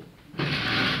up here.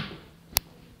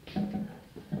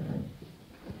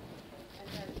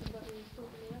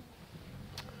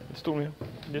 Stol mere.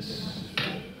 Yes.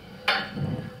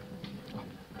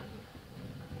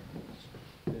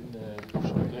 Then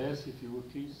Andreas, if you would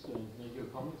please make your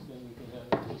comments, then we can have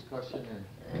a discussion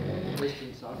and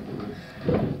questions afterwards.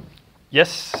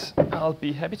 Yes, I'll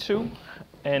be happy to.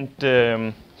 And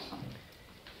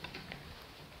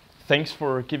thanks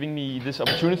for giving me this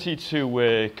opportunity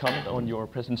to comment on your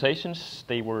presentations.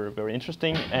 They were very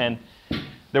interesting, and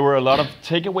there were a lot of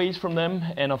takeaways from them,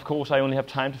 and of course I only have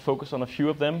time to focus on a few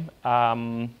of them.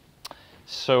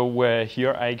 So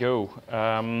here I go.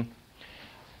 I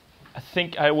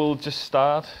think I will just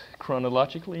start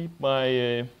chronologically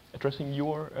by addressing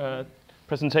your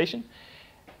presentation.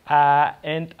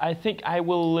 And I think I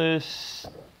will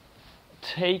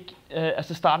take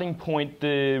as a starting point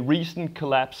the recent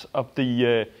collapse of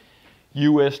the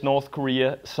US-North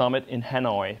Korea summit in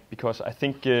Hanoi, because I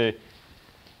think the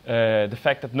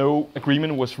fact that no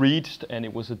agreement was reached and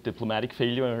it was a diplomatic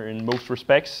failure in most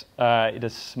respects, it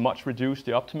has much reduced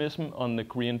the optimism on the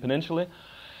Korean Peninsula.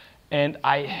 And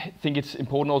I think it's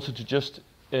important also to just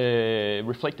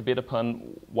reflect a bit upon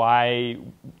why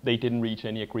they didn't reach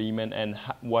any agreement and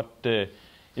what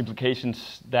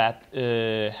implications that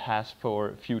has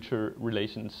for future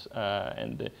relations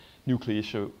and the nuclear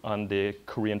issue on the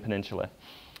Korean Peninsula.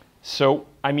 So,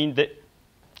 I mean,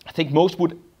 I think most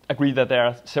would agree that there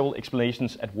are several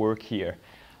explanations at work here.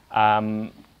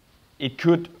 It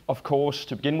could, of course,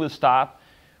 to begin with, start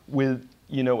with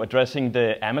addressing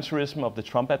the amateurism of the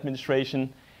Trump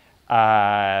administration.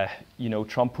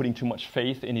 Trump putting too much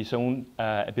faith in his own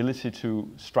ability to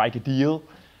strike a deal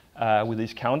with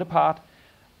his counterpart.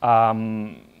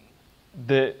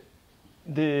 The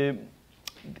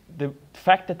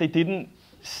fact that they didn't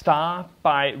start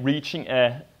by reaching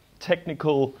a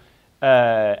technical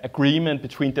agreement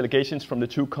between delegations from the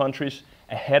two countries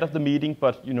ahead of the meeting,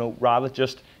 but rather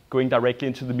just going directly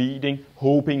into the meeting,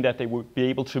 hoping that they would be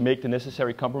able to make the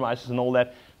necessary compromises and all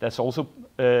that. That's also,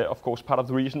 of course, part of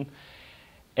the reason.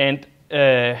 And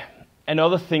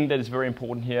another thing that is very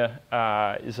important here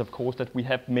is, of course, that we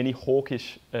have many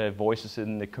hawkish voices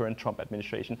in the current Trump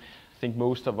administration. I think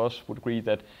most of us would agree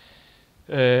that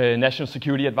National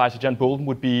Security Advisor John Bolton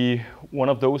would be one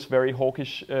of those very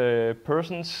hawkish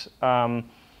persons.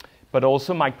 But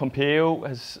also Mike Pompeo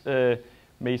has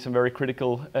made some very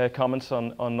critical comments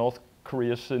on North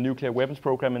Korea's nuclear weapons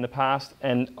program in the past.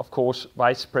 And of course,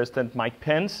 Vice President Mike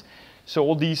Pence. So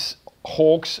all these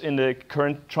hawks in the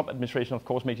current Trump administration, of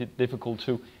course, makes it difficult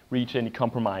to reach any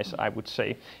compromise, I would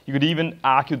say. You could even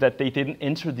argue that they didn't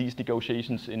enter these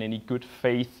negotiations in any good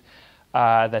faith,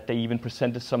 that they even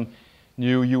presented some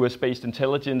new US-based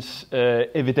intelligence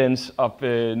evidence of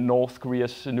North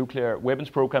Korea's nuclear weapons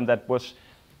program that was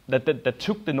that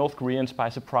took the North Koreans by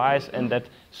surprise, and that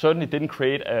certainly didn't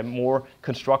create a more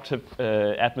constructive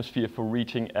atmosphere for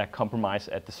reaching a compromise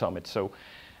at the summit. So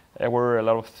there were a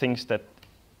lot of things that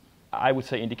I would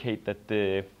say indicate that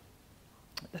the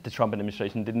Trump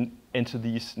administration didn't enter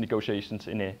these negotiations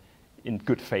in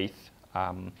good faith.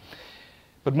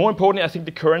 But more importantly, I think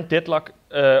the current deadlock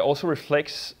also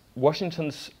reflects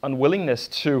Washington's unwillingness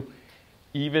to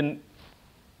even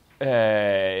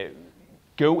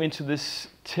go into this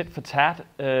tit-for-tat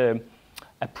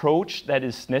approach that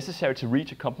is necessary to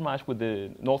reach a compromise with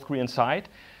the North Korean side.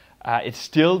 It's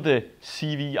still the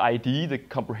CVID, the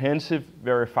comprehensive,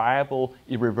 verifiable,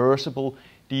 irreversible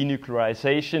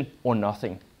denuclearization, or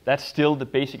nothing. That's still the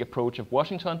basic approach of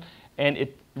Washington, and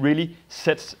it really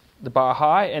sets the bar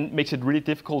high and makes it really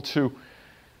difficult to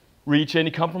reach any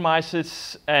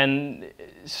compromises, and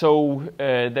so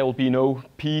there will be no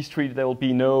peace treaty, there will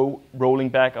be no rolling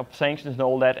back of sanctions and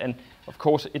all that, and of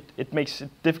course it makes it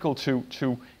difficult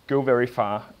to go very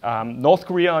far. North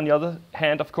Korea, on the other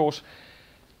hand, of course,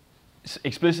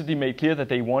 explicitly made clear that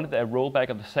they wanted a rollback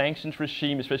of the sanctions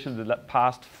regime, especially the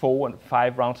past 4 and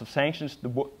 5 rounds of sanctions,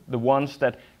 the ones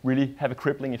that really have a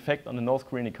crippling effect on the North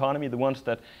Korean economy, the ones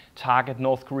that target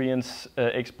North Koreans'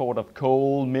 export of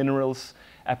coal, minerals,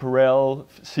 apparel,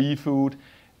 seafood,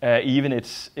 even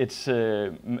its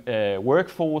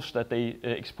workforce that they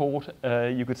export,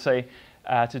 you could say,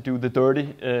 to do the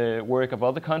dirty work of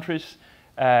other countries.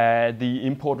 The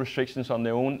import restrictions on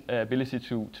their own ability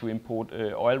to import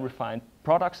oil refined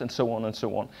products, and so on and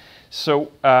so on.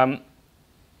 So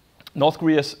North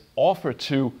Korea's offer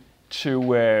to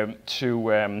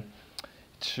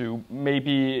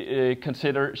maybe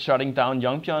consider shutting down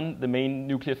Yongbyon, the main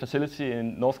nuclear facility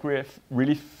in North Korea,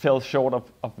 really fell short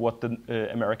of what the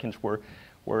Americans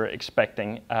were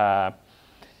expecting.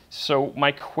 So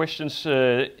my questions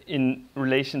in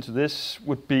relation to this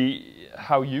would be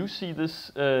how you see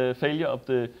this failure of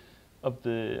the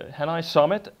Hanoi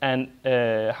summit, and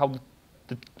how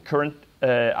the current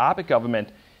Abe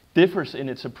government differs in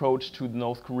its approach to the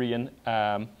North Korean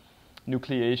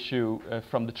nuclear issue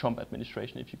from the Trump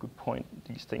administration, if you could point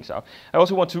these things out. I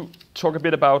also want to talk a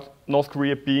bit about North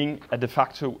Korea being a de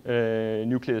facto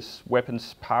nuclear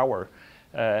weapons power,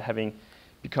 having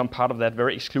become part of that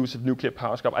very exclusive nuclear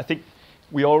power scope. I think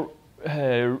we all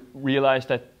realize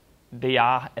that they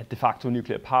are a de facto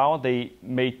nuclear power. They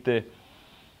made the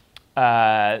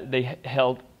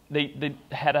they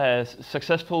had a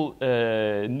successful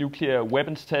nuclear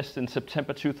weapons test in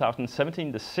September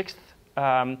 2017, the 6th,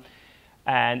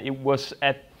 and it was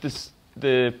at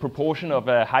the proportion of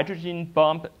a hydrogen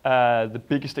bomb, the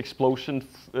biggest explosion,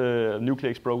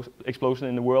 nuclear explosion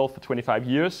in the world for 25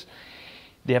 years.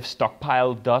 They have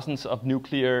stockpiled dozens of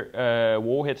nuclear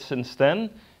warheads since then,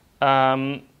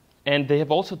 and they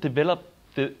have also developed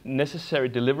the necessary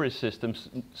delivery systems,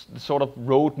 the sort of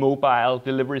road mobile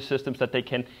delivery systems that they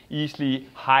can easily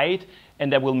hide,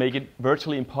 and that will make it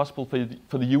virtually impossible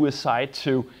for the US side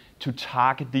to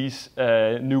target these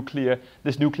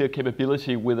this nuclear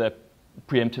capability with a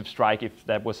preemptive strike, if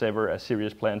that was ever a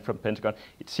serious plan from the Pentagon.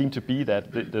 It seemed to be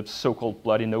that the so-called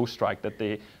bloody nose strike that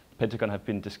the Pentagon have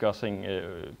been discussing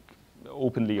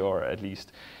openly, or at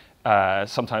least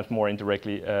sometimes more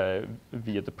indirectly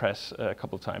via the press a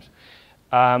couple of times.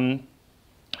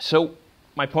 So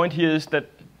my point here is that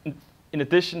in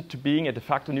addition to being a de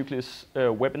facto nuclear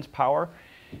weapons power,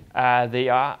 they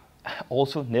are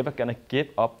also never going to give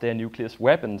up their nuclear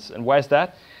weapons. And why is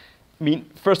that? I mean,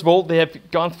 first of all, they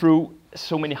have gone through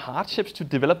so many hardships to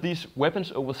develop these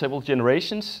weapons over several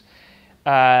generations.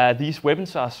 These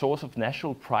weapons are a source of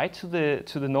national pride to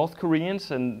the North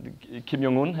Koreans, and Kim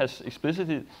Jong Un has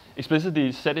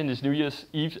explicitly said in his New Year's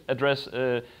Eve address,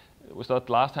 it was not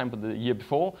last time but the year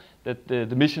before, that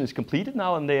the mission is completed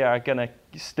now and they are going to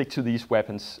stick to these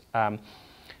weapons.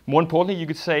 More importantly, you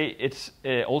could say it's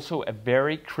also a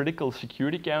very critical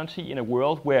security guarantee in a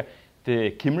world where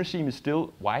the Kim regime is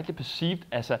still widely perceived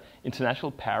as an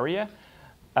international pariah.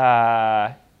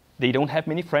 They don't have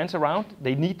many friends around.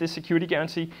 They need this security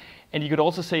guarantee. And you could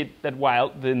also say that while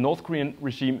the North Korean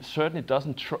regime certainly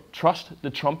doesn't trust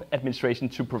the Trump administration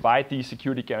to provide the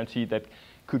security guarantee that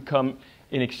could come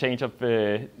in exchange of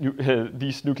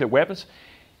these nuclear weapons,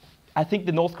 I think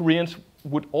the North Koreans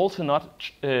would also not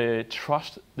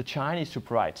trust the Chinese to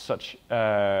provide such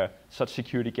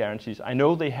security guarantees. I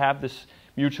know they have this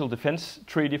mutual defense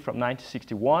treaty from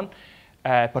 1961,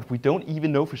 but we don't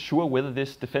even know for sure whether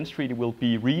this defense treaty will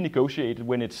be renegotiated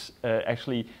when it's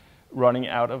actually running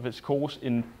out of its course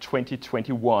in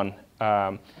 2021.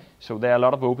 So there are a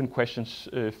lot of open questions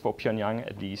for Pyongyang,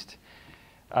 at least.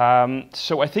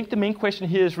 So I think the main question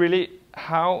here is really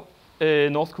how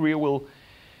North Korea will,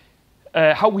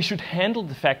 how we should handle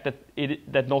the fact that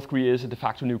that North Korea is a de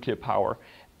facto nuclear power,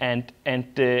 and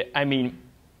I mean,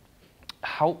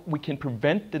 how we can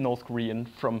prevent the North Korean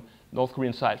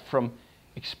side from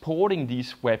exporting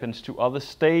these weapons to other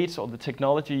states or the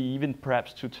technology even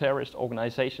perhaps to terrorist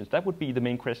organizations. That would be the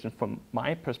main question from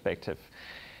my perspective.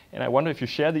 And I wonder if you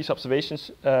share these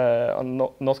observations on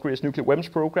North Korea's nuclear weapons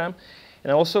program.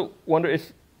 And I also wonder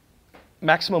if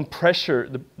maximum pressure,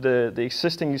 the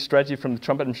existing strategy from the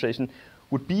Trump administration,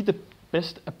 would be the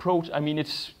best approach. I mean,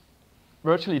 it's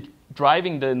virtually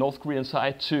driving the North Korean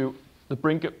side to the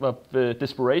brink of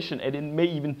desperation, and it may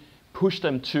even push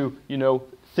them to, you know,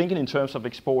 thinking in terms of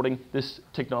exporting this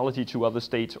technology to other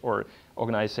states or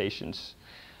organizations.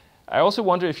 I also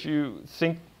wonder if you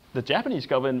think the Japanese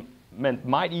government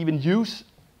might even use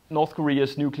North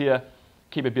Korea's nuclear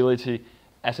capability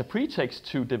as a pretext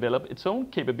to develop its own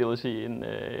capability, and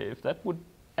if that would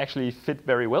actually fit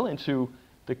very well into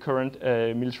the current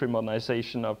military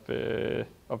modernization of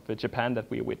Japan that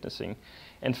we are witnessing.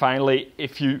 And finally,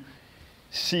 if you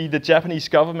see the Japanese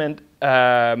government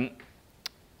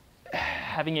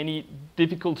having any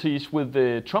difficulties with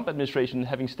the Trump administration,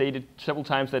 having stated several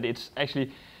times that it's actually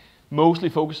mostly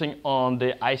focusing on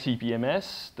the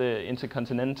ICBMs, the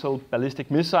intercontinental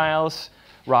ballistic missiles,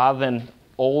 rather than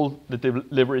all the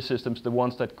delivery systems, the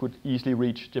ones that could easily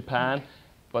reach Japan,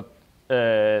 but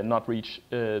not reach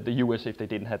the US if they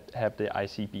didn't have the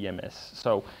ICBMs.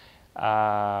 So,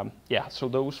 yeah, so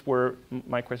those were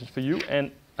my questions for you, and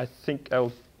I think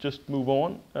I'll just move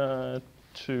on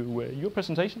to your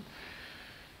presentation.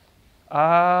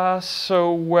 I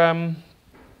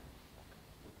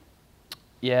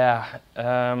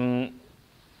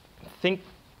think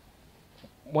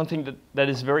one thing that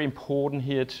is very important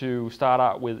here to start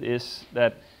out with is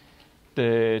that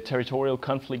the territorial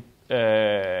conflict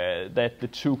that the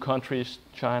two countries,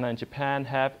 China and Japan,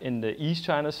 have in the East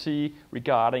China Sea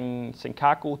regarding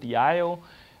Senkaku, the IO,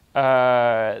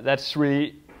 that's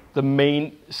really the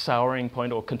main souring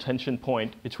point or contention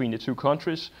point between the two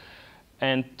countries.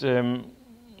 And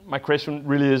my question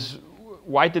really is,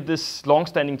 why did this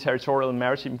long-standing territorial and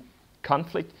maritime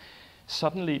conflict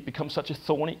suddenly become such a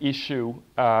thorny issue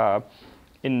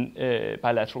in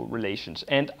bilateral relations?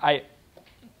 And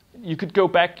you could go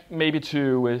back maybe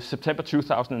to September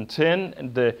 2010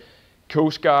 and the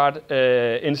Coast Guard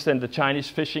incident, the Chinese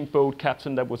fishing boat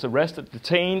captain that was arrested,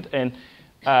 detained, and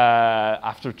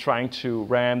after trying to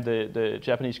ram the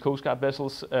Japanese Coast Guard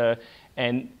vessels.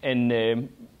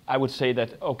 I would say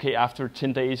that, okay, after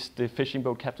 10 days, the fishing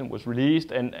boat captain was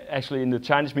released, and actually in the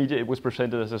Chinese media, it was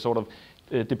presented as a sort of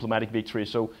diplomatic victory.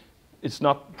 So it's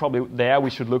not probably there we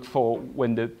should look for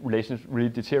when the relations really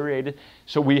deteriorated.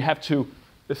 So we have to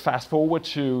fast forward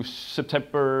to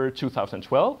September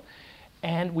 2012,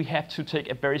 and we have to take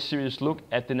a very serious look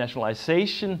at the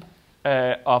nationalization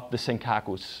of the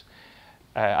Senkakus.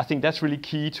 I think that's really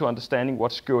key to understanding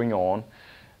what's going on.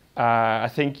 I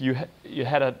think you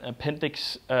had an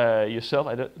appendix yourself.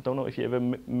 I don't know if you ever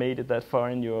made it that far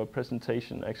in your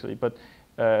presentation, actually, but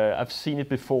I've seen it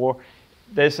before.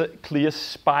 There's a clear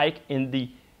spike in the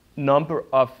number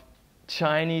of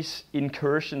Chinese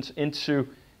incursions into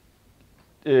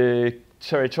the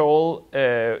territorial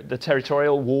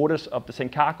waters of the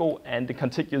Senkaku and the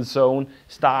contiguous zone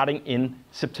starting in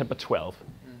September 12.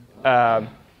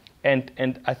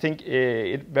 And I think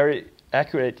it very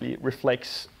accurately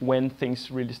reflects when things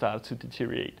really started to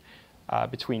deteriorate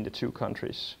between the two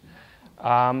countries.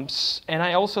 And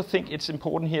I also think it's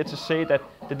important here to say that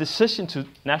the decision to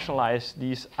nationalize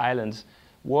these islands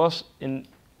was in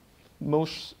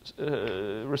most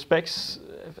respects,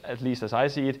 at least as I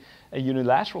see it, a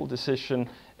unilateral decision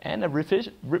and a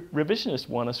revisionist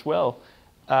one as well,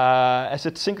 as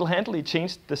it single-handedly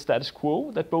changed the status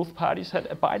quo that both parties had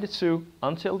abided to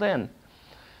until then.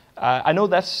 I know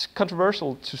that's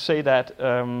controversial to say that,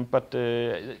 but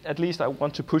at least I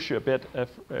want to push you a bit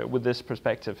with this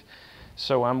perspective.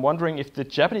 So I'm wondering if the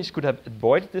Japanese could have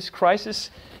avoided this crisis.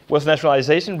 Was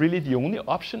nationalization really the only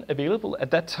option available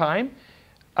at that time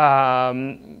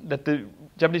that the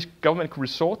Japanese government could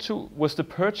resort to? Was the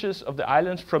purchase of the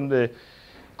islands from the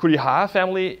Kurihara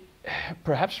family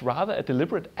perhaps rather a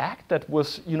deliberate act that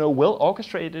was, well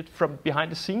orchestrated from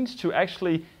behind the scenes to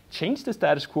actually change the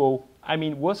status quo? I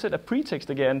mean, was it a pretext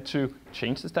again to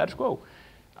change the status quo?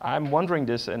 I'm wondering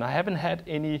this, and I haven't had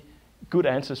any good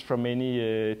answers from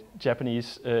any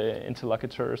Japanese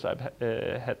interlocutors I've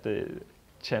had the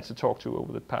chance to talk to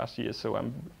over the past years, so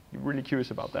I'm really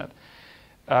curious about that.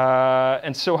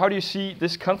 And so how do you see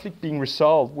this conflict being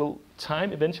resolved? Will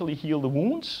time eventually heal the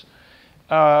wounds?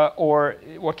 Or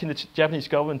what can the Japanese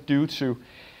government do to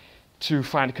to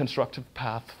find a constructive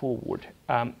path forward.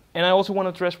 And I also want to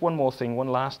address one more thing, one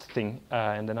last thing,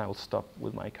 and then I will stop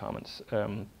with my comments.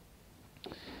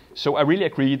 So I really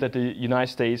agree that the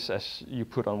United States, as you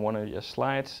put on one of your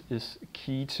slides, is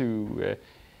key to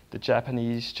the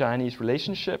Japanese-Chinese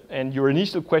relationship. And your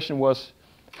initial question was,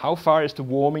 how far is the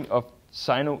warming of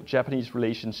Sino-Japanese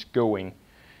relations going?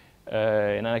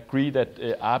 And I agree that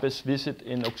Abe's visit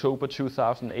in October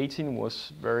 2018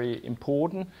 was very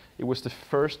important. It was the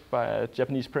first by a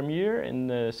Japanese premier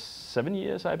in 7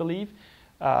 years, I believe.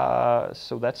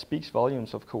 So that speaks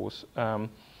volumes, of course.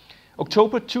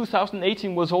 October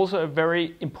 2018 was also a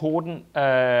very important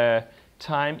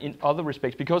time in other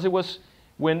respects, because it was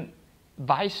when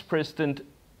Vice President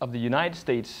of the United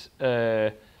States,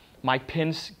 Mike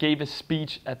Pence, gave a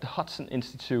speech at the Hudson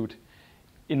Institute,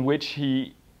 in which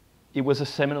it was a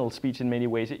seminal speech in many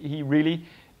ways. He really,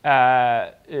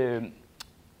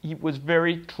 he was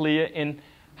very clear in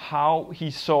how he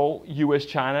saw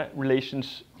US-China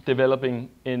relations developing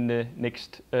in the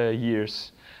next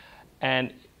years.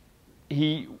 And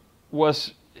it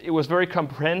was very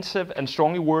comprehensive and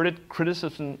strongly worded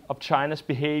criticism of China's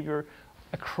behavior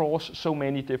across so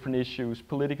many different issues,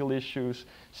 political issues,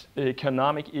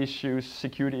 economic issues,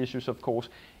 security issues, of course.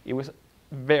 It was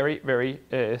very, very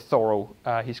thorough,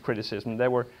 his criticism. There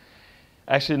were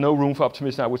actually no room for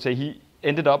optimism, I would say. He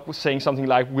ended up with saying something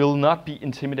like, "We'll not be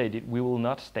intimidated, we will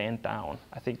not stand down."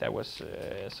 I think that was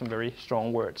some very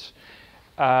strong words.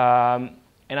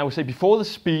 And I would say before the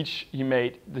speech he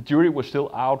made, the jury was still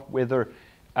out whether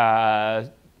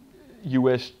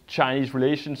US-Chinese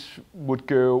relations would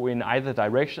go in either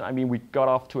direction. I mean, we got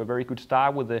off to a very good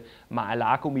start with the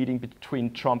Mar-a-Lago meeting between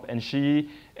Trump and Xi,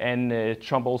 and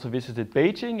Trump also visited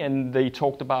Beijing, and they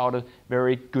talked about a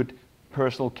very good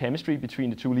personal chemistry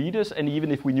between the two leaders. And even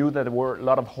if we knew that there were a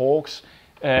lot of hawks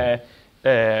in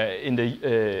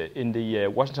the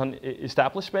Washington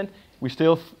establishment, we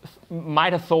still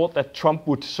might have thought that Trump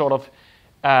would sort of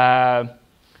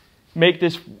make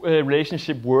this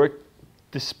relationship work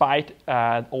despite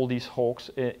all these hawks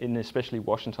in especially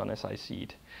Washington, as I see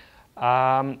it.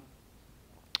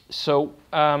 So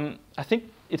I think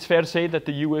it's fair to say that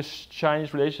the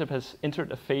US-Chinese relationship has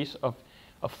entered a phase of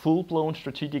a full-blown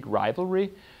strategic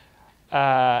rivalry.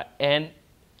 And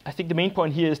I think the main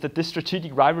point here is that this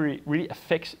strategic rivalry really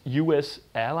affects US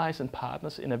allies and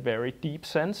partners in a very deep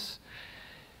sense.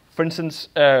 For instance,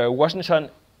 Washington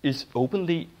is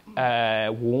openly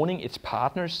warning its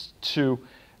partners to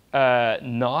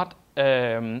not,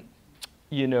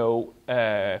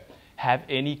 have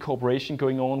any cooperation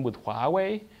going on with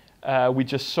Huawei. We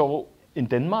just saw in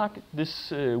Denmark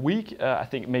this week, I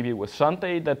think maybe it was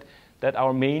Sunday, that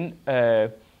our main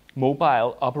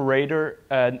mobile operator,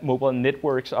 mobile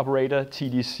networks operator,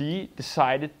 TDC,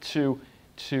 decided to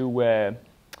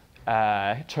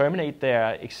terminate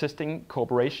their existing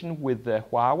cooperation with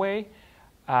Huawei.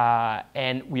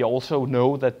 And we also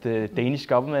know that the Danish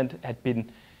government had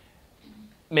been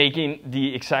making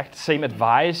the exact same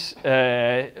advice,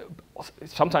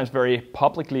 sometimes very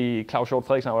publicly. Claus Hjort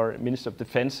Frederiksen, our Minister of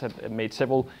Defense, had made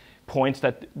several points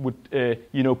that would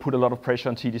put a lot of pressure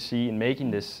on TDC in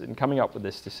making this and coming up with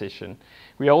this decision.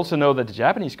 We also know that the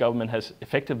Japanese government has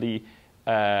effectively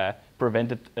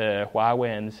prevented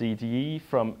Huawei and ZTE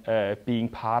from being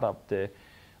part of the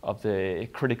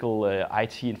critical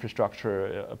IT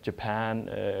infrastructure of Japan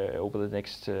over the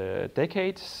next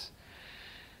decades.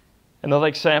 Another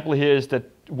example here is that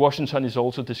Washington is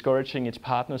also discouraging its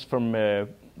partners from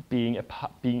being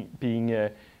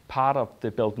part of the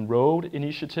Belt and Road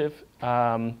Initiative.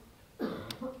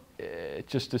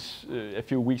 Just a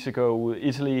few weeks ago,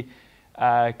 Italy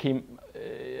came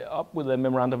up with a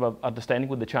memorandum of understanding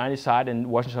with the Chinese side, and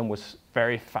Washington was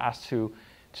very fast to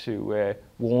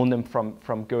warn them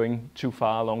from going too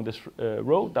far along this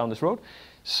down this road.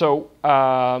 So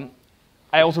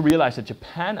I also realized that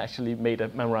Japan actually made a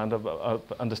memorandum of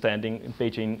understanding in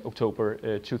Beijing, October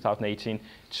 2018,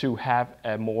 to have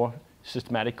a more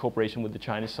systematic cooperation with the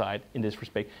Chinese side in this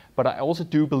respect. But I also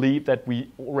do believe that we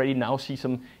already now see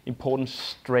some important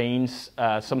strains,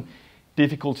 some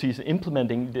difficulties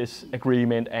implementing this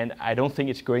agreement, and I don't think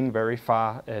it's going very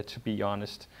far, to be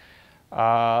honest.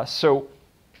 So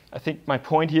I think my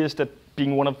point here is that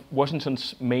being one of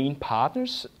Washington's main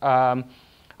partners,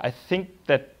 I think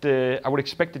that I would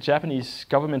expect the Japanese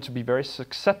government to be very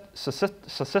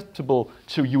susceptible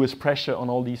to US pressure on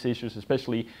all these issues,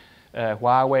 especially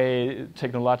Huawei,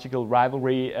 technological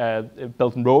rivalry,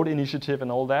 Belt and Road Initiative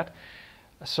and all that.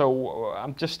 So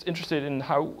I'm just interested in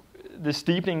how this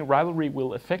deepening rivalry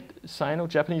will affect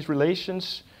Sino-Japanese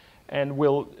relations, and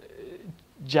will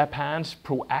Japan's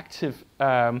proactive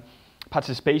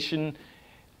participation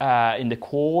in the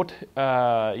Quad,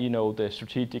 the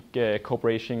strategic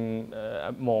cooperation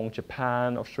among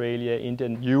Japan, Australia, India,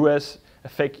 and US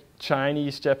affect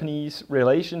Chinese-Japanese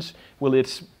relations? Will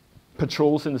its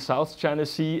patrols in the South China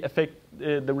Sea affect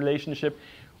the relationship?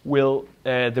 Will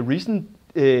the recent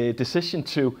decision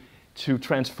to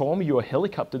transform your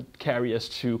helicopter carriers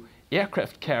to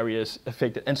aircraft carriers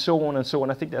affect it? And so on and so on.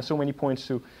 I think there are so many points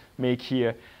to make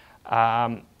here.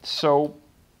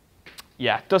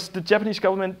 Does the Japanese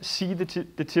government see the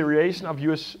deterioration of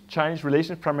US-Chinese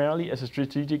relations primarily as a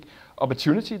strategic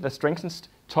opportunity that strengthens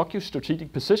Tokyo's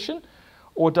strategic position?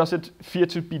 Or does it fear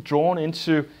to be drawn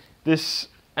into this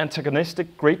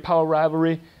antagonistic great power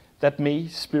rivalry that may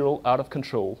spiral out of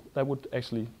control? That would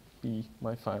actually be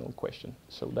my final question.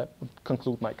 So that would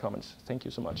conclude my comments. Thank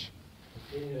you so much.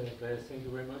 Okay, Andreas, thank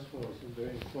you very much for some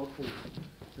very thoughtful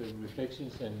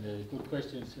reflections and good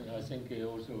questions. And I think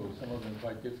also some of them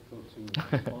quite difficult to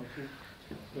respond to.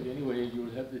 But anyway,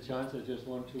 you'll have the chance. I just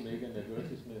want to make an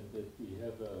advertisement that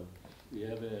we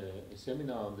have a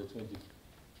seminar on the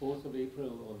 24th of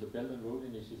April on the Belt and Road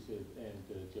Initiative and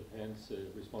Japan's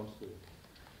response to it.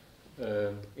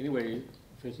 Anyway,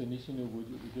 Professor Nishino, would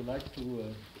you like to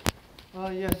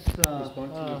yes,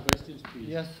 respond to the questions, please?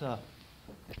 Yes,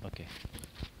 okay.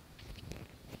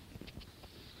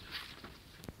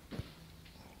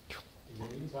 In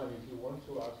the meantime, if you want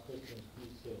to ask questions,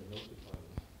 please notify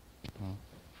me.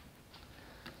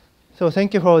 So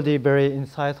thank you for the very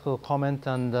insightful comment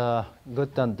and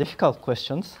good and difficult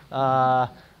questions.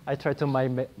 I try to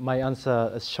my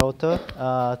answer shorter.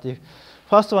 The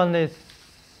first one is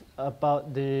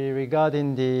about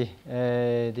regarding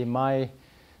my,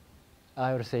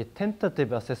 I would say,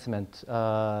 tentative assessment,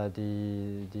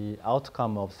 the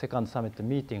outcome of second summit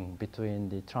meeting between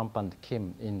the Trump and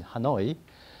Kim in Hanoi.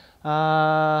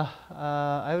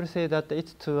 I would say that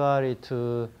it's too early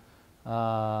to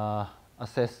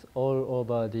assess all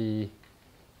over the.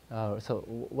 So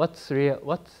what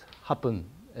happened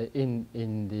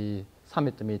in the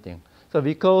summit meeting? So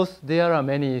because there are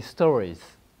many stories,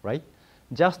 right?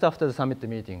 Just after the summit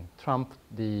meeting, Trump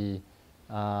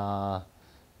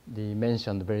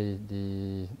mentioned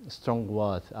the strong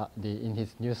words in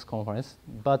his news conference.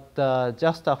 But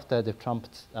just after the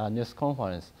Trump's news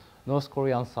conference, North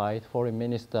Korean side, Foreign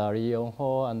Minister Lee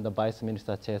Yong-ho and the Vice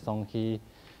Minister Choi Song-hee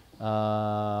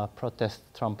protest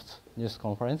Trump's news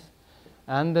conference.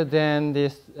 And then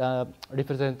this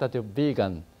Representative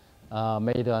Vegan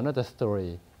made another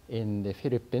story in the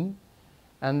Philippines.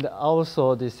 And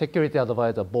also the security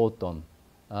advisor Bolton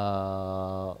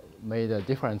made a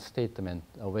different statement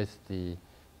with the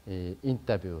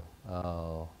interview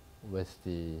with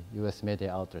the US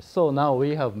media outlets. So now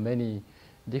we have many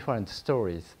different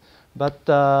stories. But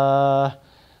I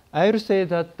would say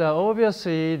that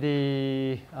obviously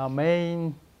the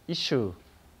main issue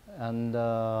and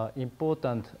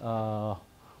important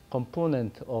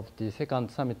component of the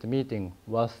second summit meeting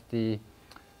was the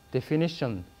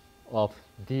definition of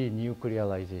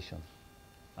denuclearization,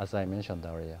 as I mentioned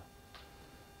earlier.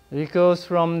 Because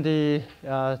from the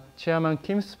Chairman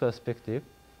Kim's perspective,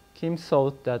 Kim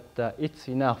thought that it's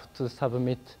enough to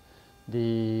submit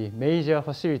the major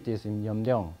facilities in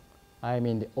Yeonbyong. I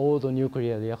mean the old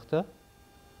nuclear reactor,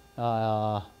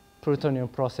 plutonium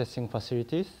processing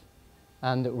facilities,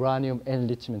 and uranium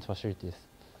enrichment facilities.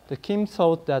 The Kim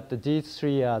thought that these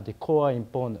three are the core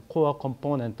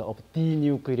component of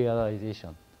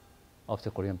denuclearization of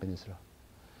the Korean Peninsula.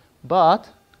 But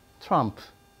Trump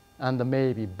and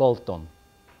maybe Bolton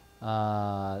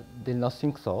did not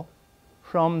think so.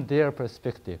 From their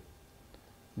perspective,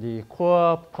 the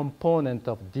core component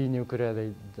of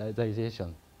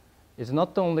denuclearization is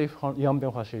not only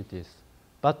Yeonbyong facilities,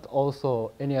 but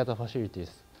also any other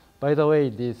facilities. By the way,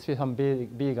 the Stephen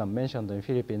Began mentioned in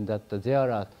Philippines that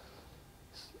there are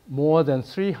more than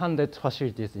 300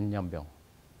 facilities in Yeonbyong.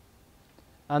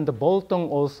 And Bolton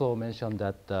also mentioned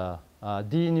that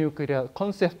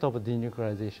concept of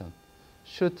denuclearization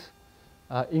should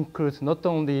include not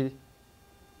only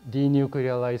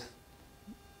denuclearizing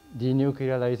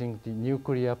the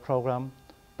nuclear program,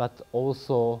 but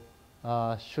also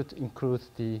should include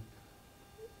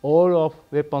all of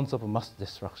weapons of mass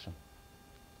destruction,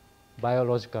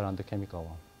 biological and chemical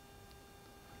one.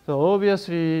 So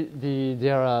obviously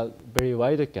there are very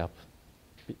wide gap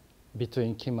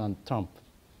between Kim and Trump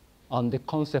on the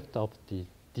concept of the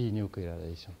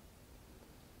denuclearization.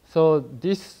 So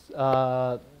this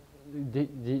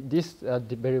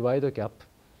very wide gap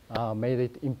made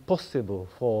it impossible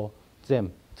for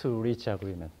them to reach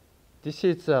agreement. This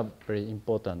is a very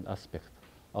important aspect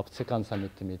of second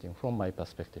summit meeting from my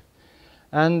perspective.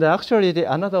 And actually,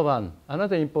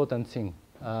 another important thing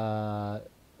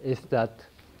is that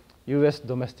U.S.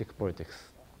 domestic politics.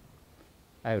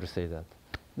 I will say that.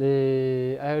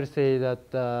 I will say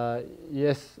that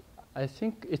yes, I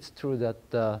think it's true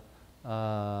that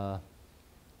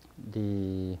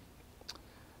the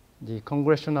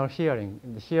congressional hearing,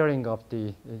 the hearing of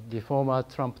the former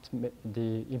Trump,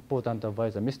 the important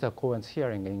advisor, Mr. Cohen's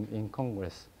hearing in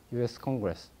Congress, U.S.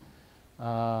 Congress,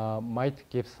 might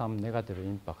give some negative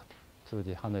impact to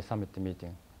the Hanoi Summit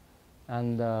meeting.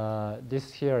 And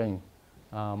this hearing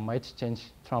might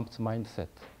change Trump's mindset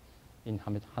in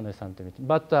Hanoi Summit meeting.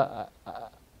 But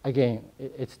again,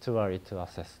 it's too early to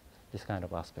assess this kind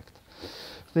of aspect.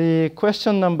 The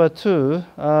question number 2,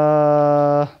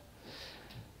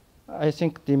 I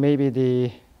think maybe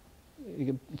the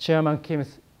Chairman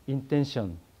Kim's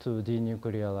intention to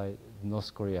denuclearize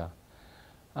North Korea.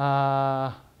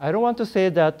 I don't want to say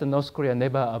that North Korea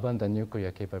never abandoned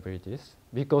nuclear capabilities,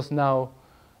 because now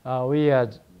we are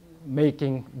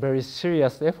making very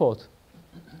serious effort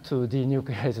to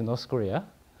denuclearize North Korea.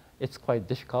 It's quite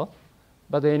difficult.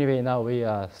 But anyway, now we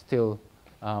are still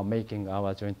making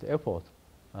our joint effort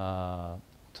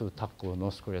to tackle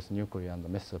North Korea's nuclear and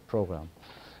missile program.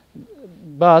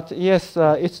 But yes,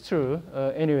 it's true.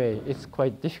 Anyway, it's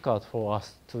quite difficult for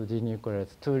us to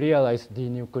realize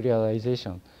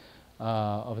denuclearization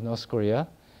of North Korea.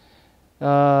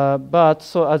 But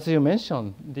so as you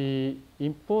mentioned, the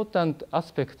important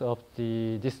aspect of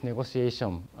this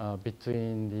negotiation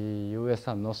between the U.S.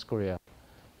 and North Korea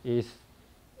is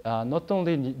not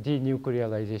only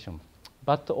denuclearization,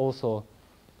 but also,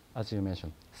 as you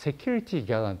mentioned, security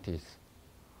guarantees,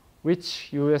 which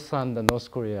U.S. and North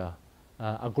Korea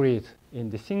agreed in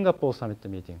the Singapore summit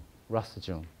meeting last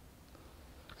June.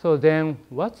 So then,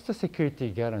 what's the security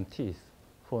guarantees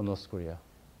for North Korea?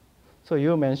 So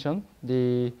you mentioned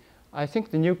I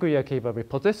think the nuclear capability,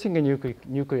 possessing a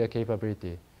nuclear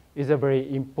capability is a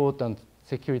very important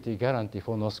security guarantee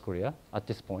for North Korea at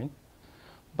this point.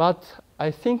 But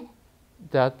I think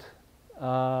that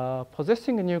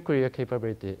possessing a nuclear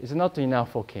capability is not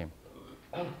enough for Kim.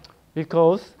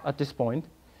 Because at this point,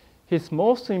 his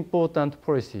most important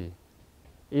policy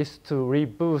is to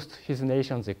reboost his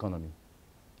nation's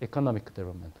economic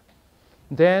development.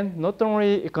 Then not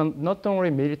only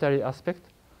military aspect,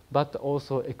 but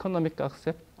also economic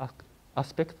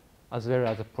aspect as well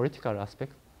as a political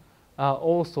aspect are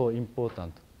also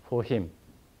important for him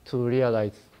to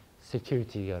realize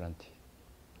security guarantee.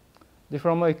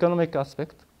 From an economic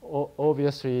aspect,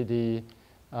 obviously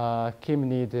Kim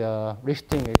needs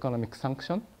lifting economic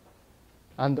sanction,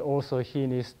 and also he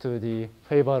needs to the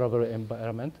favorable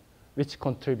environment, which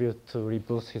contribute to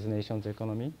reboost his nation's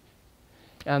economy.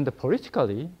 And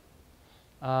politically,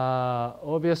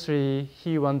 obviously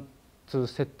he wants to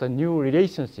set a new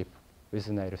relationship with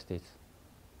the United States.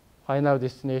 Final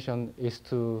destination is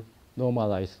to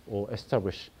normalize or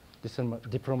establish this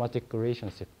diplomatic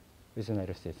relationship with the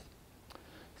United States.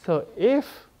 So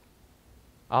if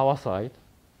our side,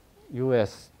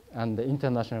 US and the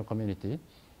international community,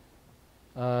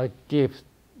 gives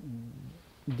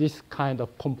this kind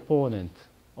of component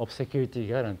of security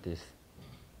guarantees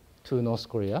to North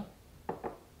Korea,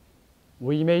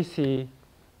 we may see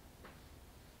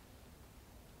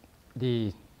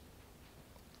the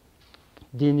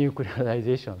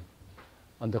denuclearization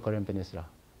on the Korean Peninsula.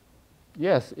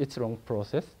 Yes, it's a long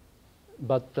process,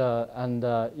 but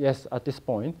yes, at this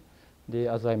point,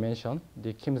 as I mentioned,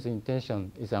 Kim's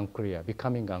intention is unclear,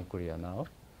 becoming unclear now.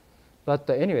 But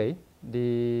anyway,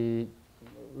 the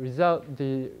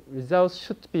results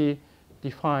should be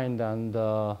defined and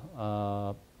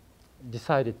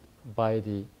decided by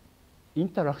the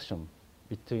interaction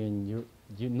between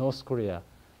North Korea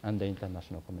and the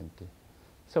international community.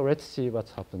 So let's see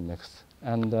what's happened next.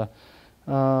 And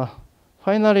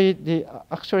finally,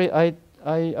 actually, I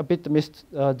a bit missed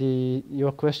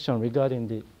your question regarding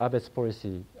the Abe's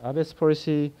policy. Abe's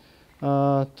policy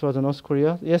toward North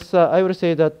Korea. Yes, I would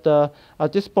say that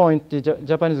at this point, the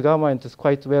Japanese government is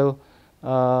quite well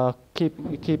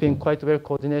keeping quite well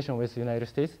coordination with the United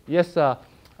States. Yes,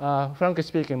 frankly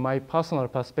speaking, my personal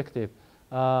perspective,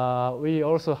 we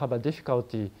also have a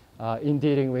difficulty in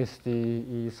dealing with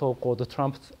the so-called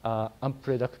Trump's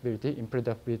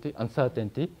unpredictability,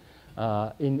 uncertainty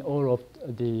in all of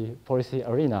the policy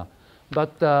arena.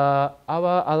 But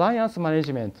our alliance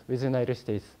management with the United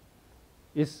States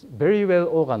is very well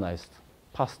organized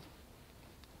past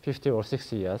 50 or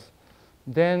 60 years.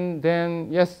 Then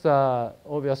yes,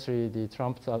 obviously the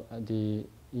Trump's the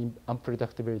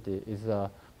unpredictability is a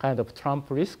kind of Trump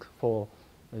risk for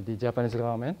the Japanese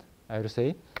government. I will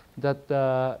say,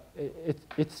 that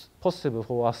it's possible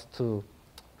for us to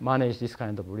manage this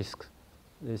kind of risk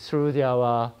through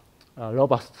our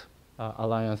robust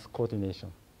alliance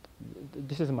coordination.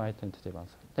 This is my tentative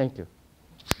answer. Thank you.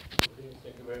 Okay,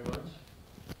 thank you very much.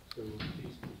 So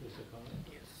please, Professor Kamo.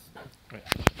 Right.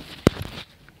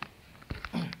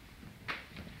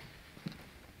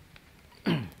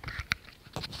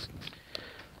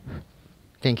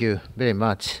 Thank you very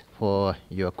much for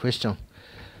your question.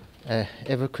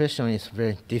 Every question is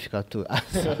very difficult to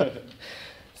answer.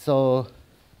 So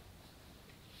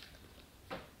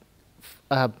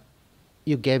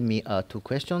you gave me two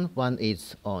questions. One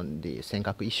is on the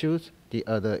senkaku issues. The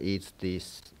other is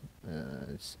this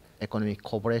economic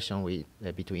cooperation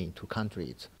between two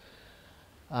countries.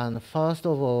 And first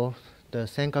of all, the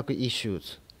senkaku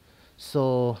issues.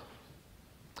 So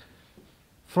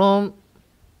from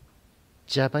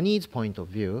Japanese point of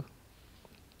view,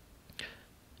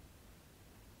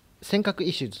 senkaku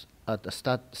issues at the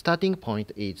starting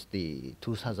point is the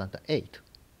 2008.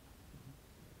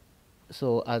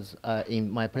 So as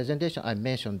in my presentation, I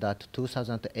mentioned that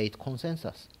 2008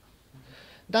 consensus.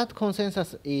 That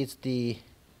consensus is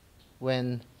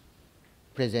when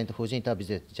President Fujita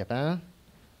visited Japan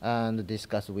and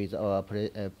discussed with our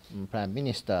Prime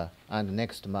Minister, and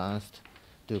next month,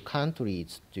 the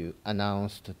countries to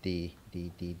announce its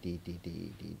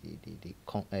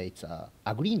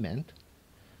agreement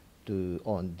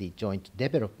on the joint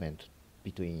development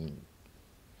between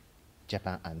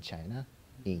Japan and China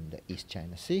in the East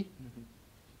China Sea. Mm-hmm.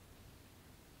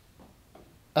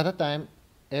 At that time,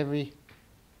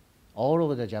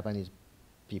 all of the Japanese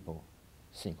people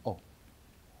think,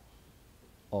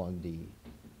 on the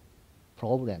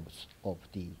problems of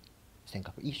the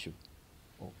senkaku issue,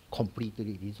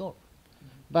 completely resolved. Mm-hmm.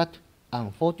 But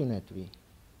unfortunately,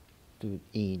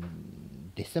 in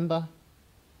December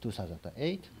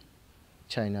 2008,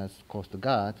 China's Coast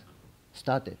Guard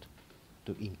started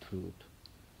to intrude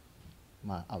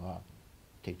our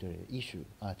territorial issue,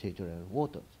 our territorial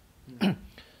waters. Mm.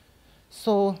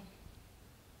 So,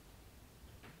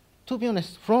 to be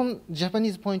honest, from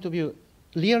Japanese point of view,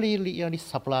 really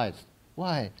surprised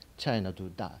why China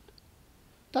do that.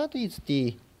 That is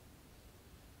the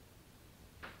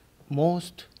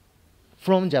most,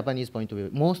 from Japanese point of view,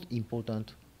 most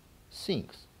important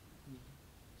things. Mm.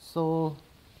 So,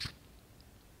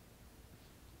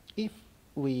 if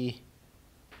we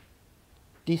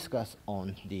discuss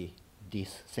on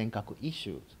these senkaku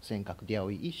issues, senkaku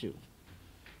diaoyu issues,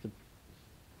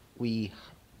 we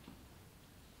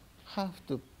have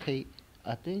to pay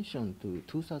attention to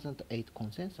 2008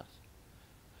 consensus.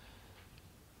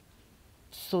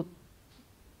 So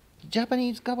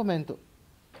Japanese government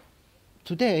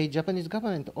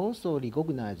also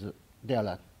recognizes there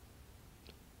are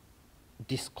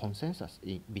this consensus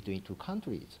between two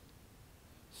countries.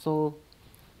 So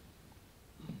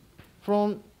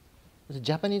from the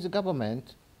Japanese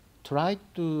government tried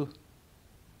to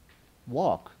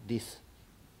work this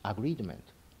agreement,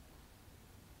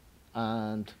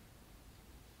 and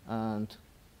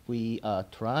we are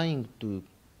trying to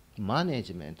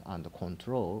management and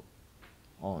control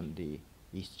on the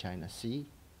East China Sea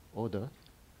order.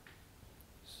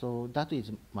 So that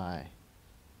is my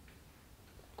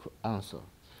answer.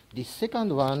 The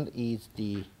second one is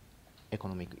the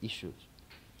economic issues.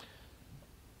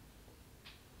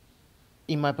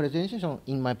 In my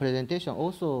presentation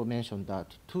also mentioned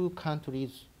that two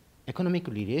countries' economic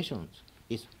relations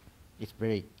is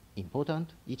very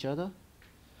important each other.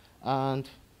 And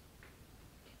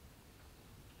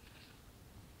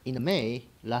in May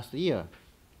last year,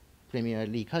 Premier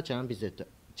Li Ka-chan visited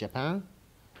Japan,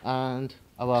 and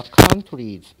our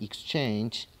countries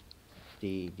exchange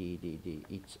its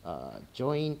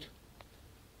joint.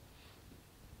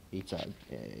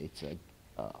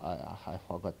 I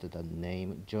forgot the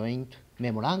name. Joint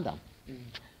memorandum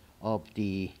of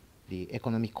the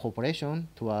economic cooperation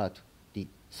toward the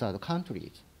third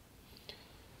countries.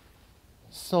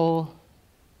 So,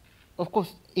 of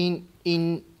course,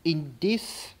 in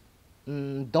this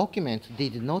document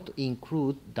did not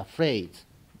include the phrase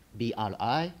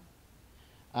BRI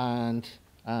and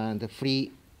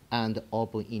free and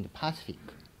open in the Pacific.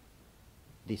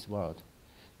 This word.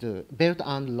 The Belt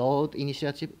and Road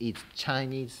Initiative is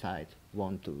Chinese side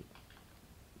want to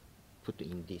put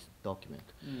in this document.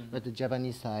 But the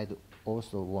Japanese side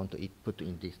also want to put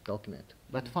in this document.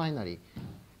 But finally,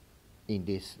 in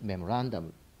this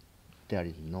memorandum, there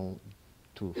is no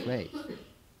two phrase.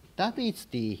 That is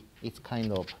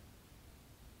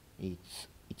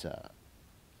it's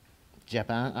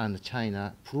Japan and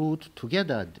China put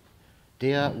together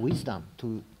their wisdom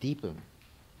to deepen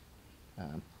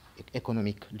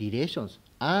economic relations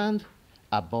and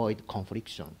avoid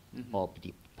confliction of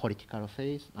the political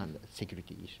phase and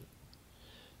security issue.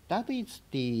 That is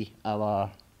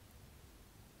our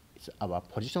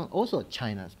position, also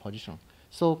China's position.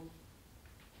 So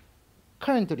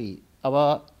currently,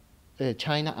 our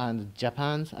China and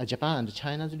Japan and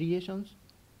China's relations,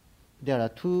 there are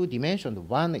two dimensions.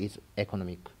 One is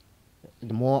economic,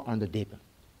 more and deeper,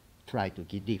 try to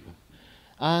get deeper.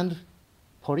 And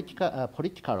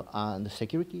political and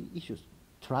security issues,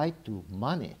 try to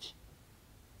manage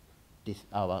this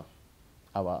our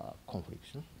conflict.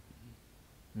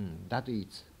 That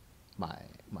is my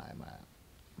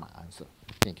answer.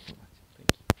 Thank you so much.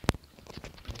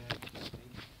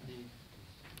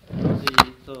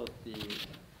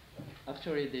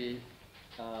 Actually, the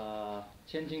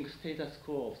changing status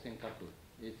quo of Senkaku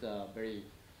is a very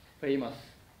famous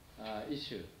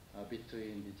issue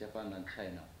between Japan and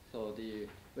China. So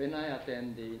when I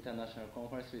attend the international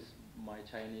conference with my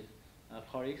Chinese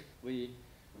colleagues, we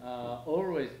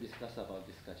always discuss about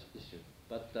this issue.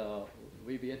 But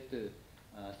we've yet to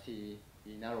see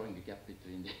the narrowing gap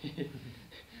between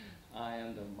I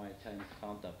and my Chinese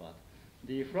counterpart.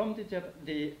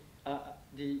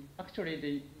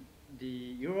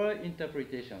 Your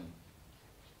interpretation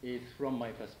is, from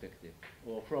my perspective,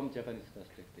 or from Japanese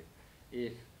perspective,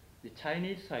 is the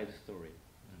Chinese side story.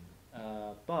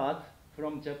 But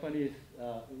from Japanese,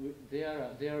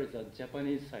 there is a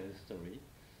Japanese side story.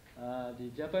 The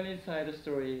Japanese side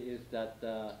story is that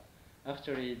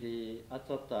actually at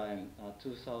that time,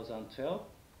 2012,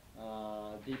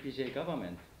 DPJ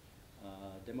government,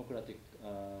 Democratic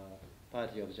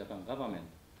Party of Japan government,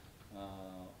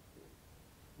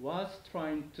 was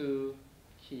trying to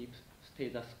keep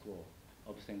status quo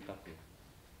of Senkaku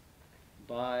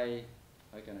by,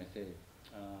 how can I say,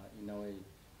 in a way,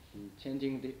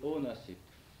 changing the ownership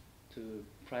to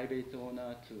private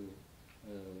owner to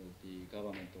the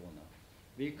government owner.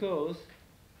 Because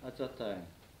at that time,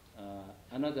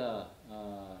 another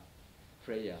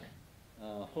player,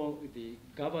 the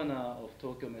governor of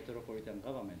Tokyo Metropolitan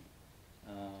Government,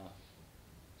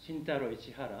 Shintaro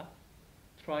Ichihara,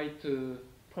 tried to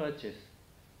purchase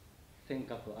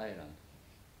Senkaku Island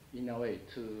in a way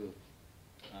to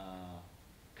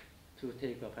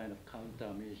take a kind of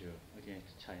countermeasure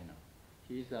against China.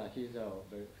 He's a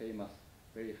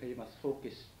very famous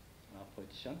hawkish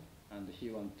politician, and he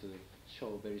wants to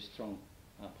show very strong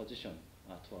position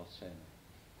towards China.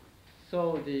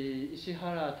 So the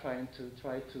Ishihara tried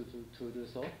to do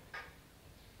so.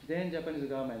 Then Japanese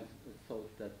government thought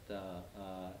that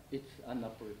it's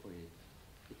inappropriate.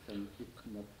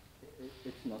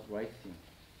 It's not right thing.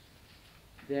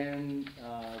 Then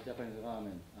Japanese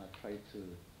government tried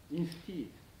to in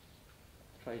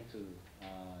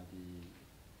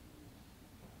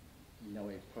a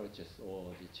way purchase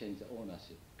or change the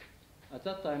ownership. At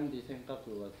that time, the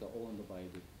Senkaku was owned by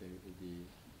the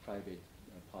private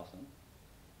person.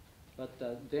 But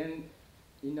then,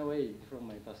 in a way, from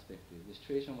my perspective, the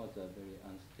situation was very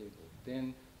unstable.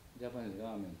 Then Japanese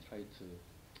government tried to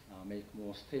make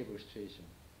more stable situation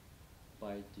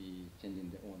by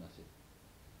changing the ownership.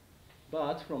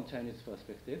 But from Chinese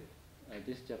perspective,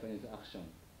 this Japanese action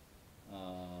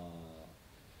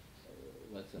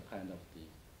was a kind of the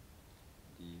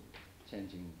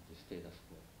changing the status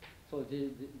quo. So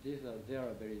there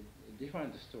are very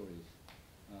different stories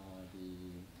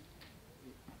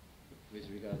with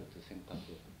regard to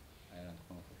Senkaku Island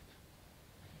conflict.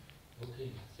 Okay,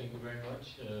 thank you very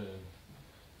much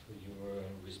for your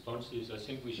responses. I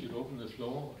think we should open the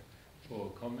floor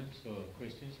for comments or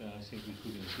questions. I think we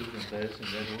could include Andreas in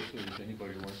that also, if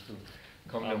anybody wants to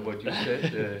comment on what you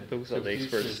said. Those are the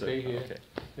experts. Stay here.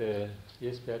 Okay.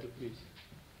 Yes, Bertel, please.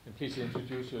 And please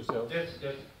introduce yourself. Yes.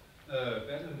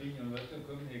 Bertel Lee, University of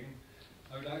Copenhagen.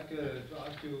 I would like to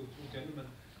ask you two gentlemen,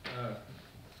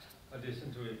 I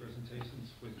listened to your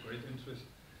presentations with great interest,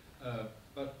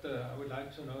 but I would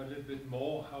like to know a little bit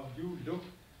more how you look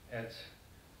at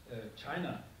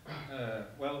China.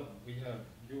 Well,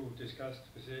 you discussed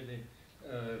specifically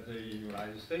the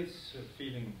United States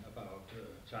feeling about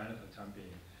China for the time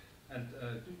being,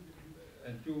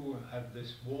 and you have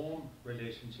this warm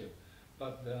relationship.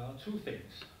 But there are two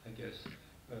things, I guess,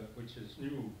 which is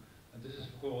new, and this is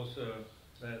of course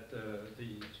that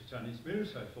the Chinese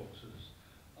military forces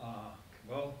are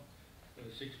 6%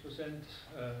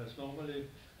 as normally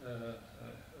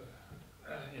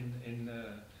in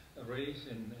a raise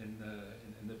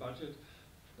in the budget.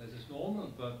 That is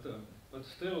normal, but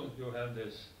still you have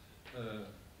this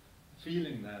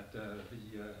feeling that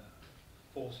the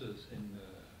forces in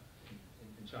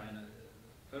China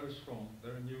very strong,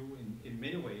 very new in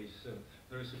many ways,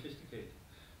 very sophisticated.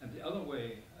 And the other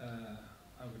way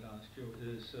I would ask you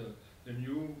is the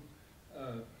new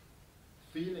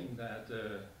feeling that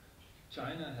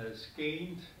China has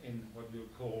gained in what you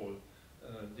call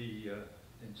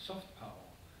in soft power.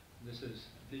 This is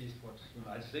at least what the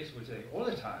United States would say all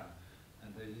the time,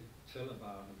 and they tell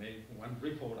about one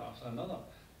report after another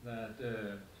that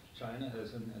China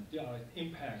has a direct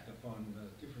impact upon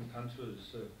different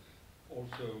countries,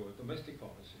 also domestic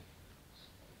policy.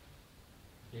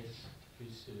 Yes,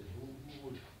 please. Who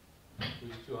would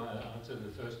wish to answer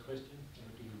the first question?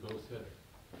 Do you both have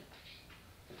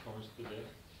comments to that?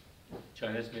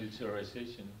 China's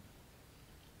militarization.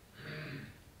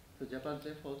 So Japan's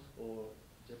effort or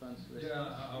Japan's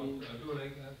Yeah, I do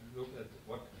like to look at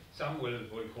what some will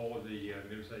call the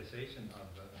militarization of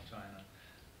China.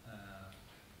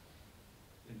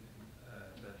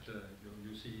 That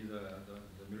you see the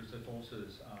military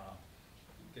forces are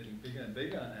getting bigger and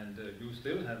bigger, and you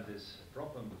still have this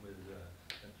problem with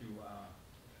that you are,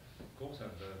 of course,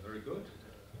 have very good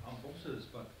armed forces,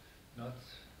 but not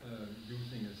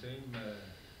using the same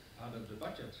part of the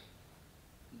budget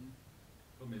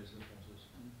for military forces.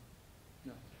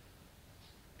 No.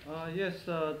 Yes,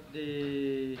 as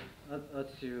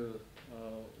you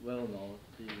well know,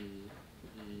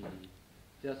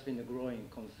 there's been a growing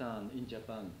concern in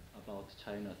Japan about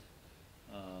China's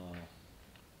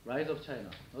rise of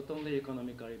China, not only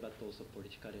economically but also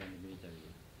politically and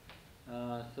militarily.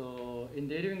 So in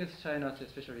dealing with China,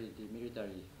 especially the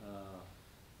military,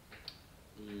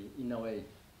 in a way,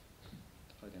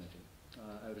 how can I say?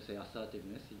 I would say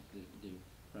assertiveness,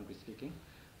 frankly speaking.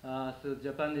 So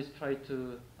Japan is trying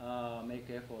to make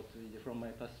effort, from my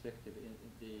perspective,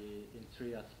 in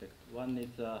three aspects. One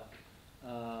is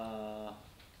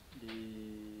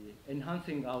the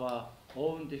enhancing our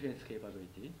own defense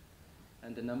capability,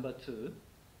 and the number two,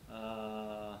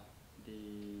 the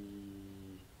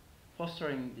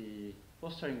fostering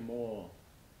more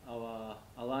our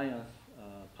alliance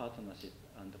partnership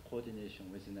and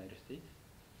coordination with the United States.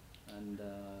 And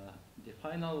the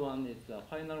final one is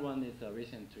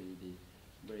recently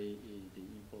the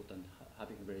important,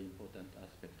 having very important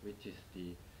aspect, which is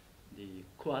the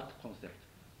Quad concept.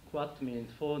 Quad means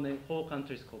four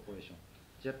countries cooperation: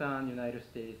 Japan, United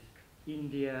States,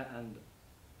 India,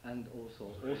 and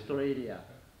also Australia.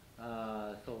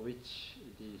 So which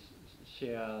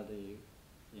share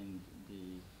in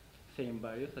the same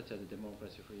values such as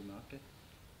democracy, free market.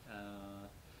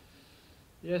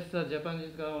 Yes, the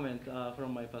Japanese government,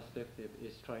 from my perspective,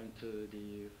 is trying to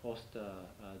foster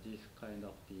this kind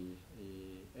of the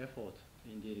effort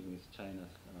in dealing with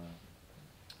China's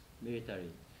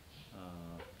military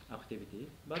activity.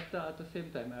 But at the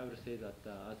same time, I would say that,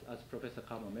 as Professor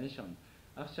Kamo mentioned,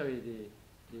 actually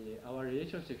our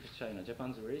relationship with China,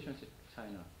 Japan's relationship with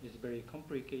China, is very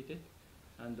complicated,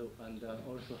 and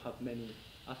also have many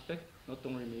aspects, not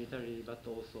only military, but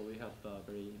also we have a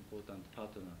very important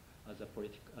partner as the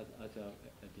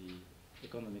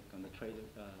economic and the trade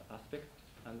aspect,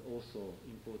 and also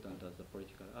important as the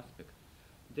political aspect.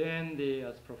 Then,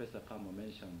 as Professor Kamo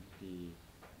mentioned, the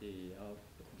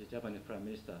Japanese Prime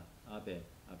Minister Abe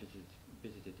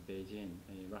visited Beijing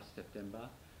in last September,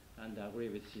 and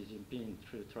agreed with Xi Jinping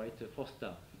to try to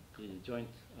foster the joint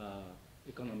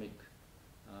economic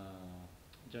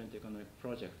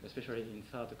project, especially in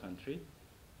third country.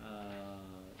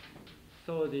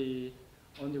 So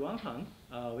on the one hand,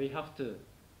 we have to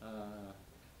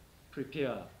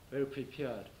very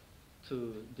prepared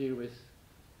to deal with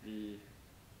the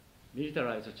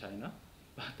militarized China,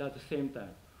 but at the same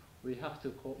time, we have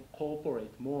to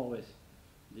cooperate more with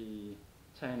the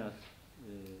Chinese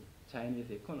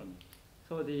economy.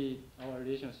 So our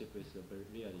relationship is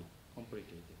really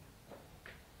complicated.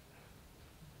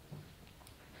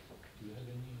 Do you have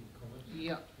any comments?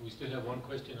 Yeah. We still have one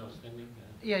question outstanding.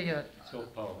 Yeah.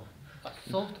 Soft power.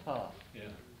 Soft power. Yeah.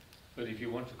 But if you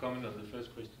want to comment on the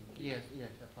first question. Yes, the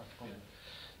first comment.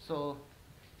 Yeah. So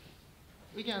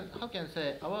how can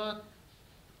say our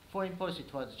foreign policy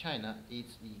towards China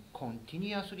is the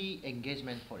continuously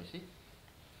engagement policy,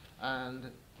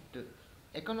 and the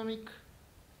economic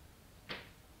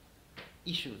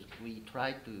issues we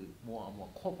try to more and more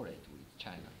cooperate with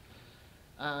China.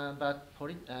 But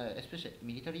especially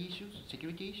military issues,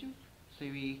 security issues, so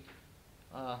we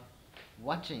are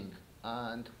watching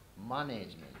and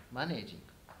managing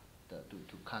the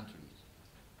two countries.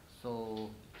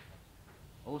 So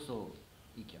also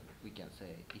we can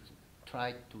say it's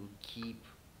try to keep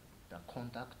the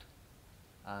contact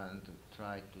and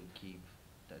try to keep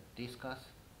the discuss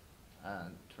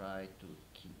and try to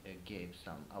give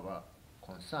some our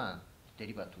concern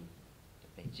deliver to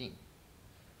Beijing.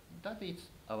 That is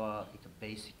our it's a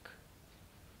basic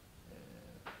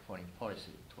foreign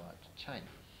policy towards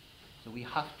China. So we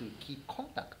have to keep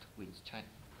contact with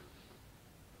China.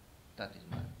 That is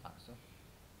my answer.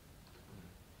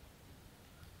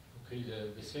 Okay,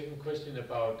 the second question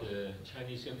about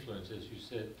Chinese influence, as you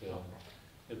said, there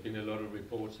have been a lot of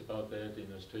reports about that in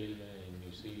Australia, in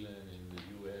New Zealand, in the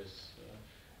US.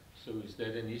 So is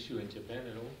that an issue in Japan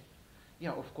at all?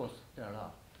 Yeah, of course, there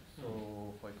are.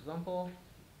 So, for example,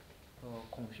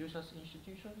 Confucius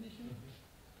Institution issue.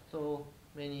 So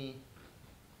many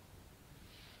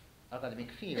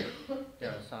academic fields,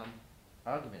 there are some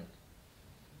arguments.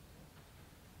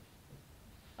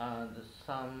 And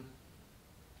some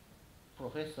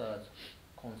professors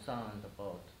concerned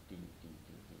about the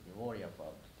worry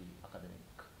about the academic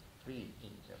freedom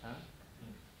in Japan.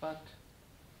 But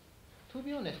to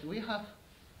be honest, we have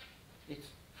its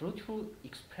fruitful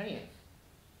experience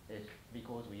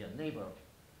because we are neighbor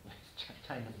with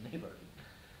China's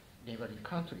neighboring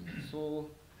country. So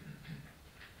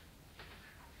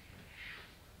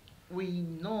we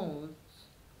know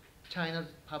China's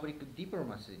public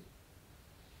diplomacy,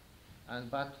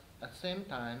 but at the same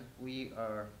time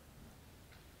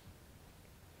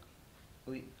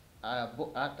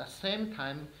at the same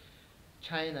time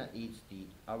China is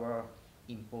our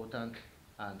important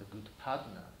and good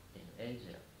partner in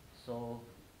Asia. So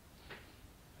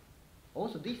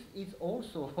also this is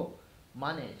also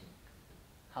managing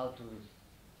how to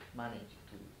manage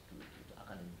to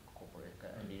academic corporate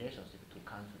relationship to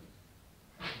countries.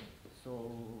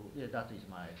 So yeah, that is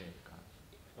my basic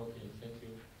answer. Okay, thank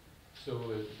you. So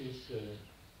please,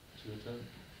 it's your turn.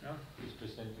 Yeah. Please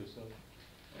present yourself.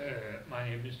 My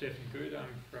name is Stefan Goeth.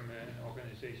 I'm from an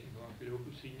organization called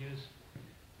Global Seniors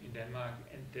in Denmark,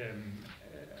 and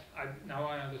now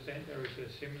I understand there is a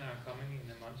seminar coming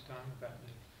in a month's time about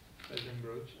the Belt and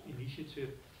Road Initiative,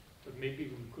 but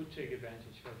maybe we could take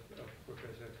advantage of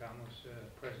Professor Kamo's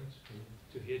presence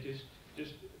to hear just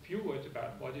a few words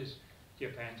about what is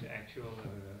Japan's actual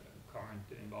current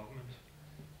involvement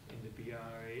in the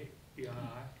BRI,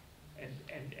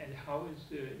 and how is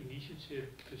the initiative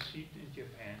perceived in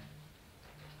Japan?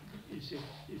 Is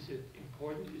it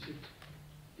important?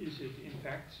 Is it in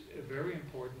fact a very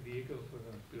important vehicle for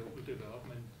global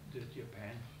development that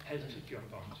Japan has to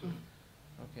jump onto?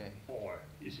 Okay. Or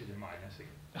is it a minor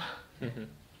thing?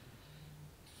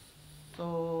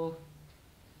 So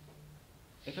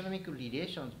economic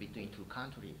relations between two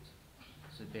countries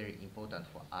is very important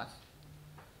for us,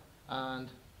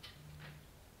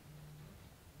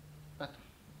 but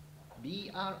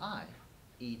BRI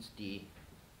is the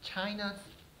China's,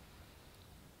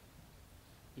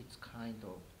 it's kind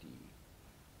of the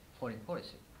foreign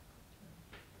policy.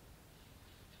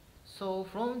 So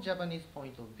from Japanese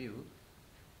point of view,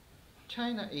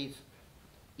 China is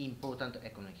important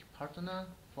economic partner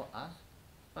for us,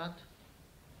 but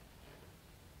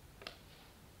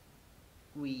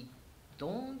we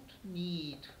don't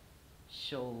need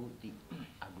show the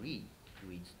agree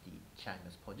with the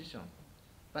China's position.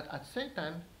 But at the same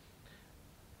time,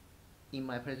 in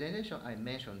my presentation, I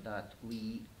mentioned that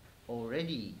we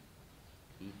already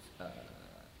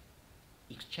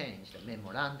exchanged a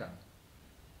memorandum,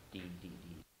 the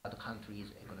other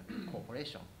countries' economic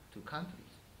cooperation, two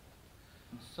countries.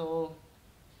 So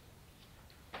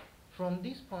from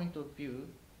this point of view,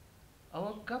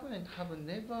 our government have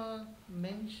never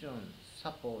mentioned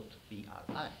support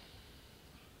BRI,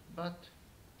 but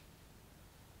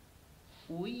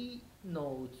we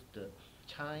know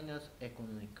China's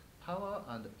economic power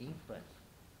and influence.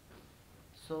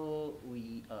 So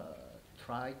we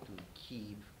try to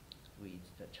keep with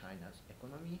the China's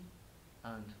economy,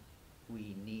 and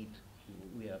we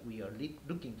are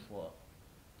looking for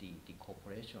the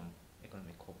cooperation,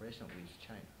 economic cooperation with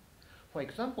China. For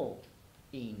example,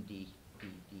 in the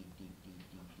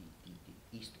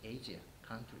East Asia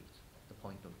countries, the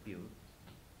point of view,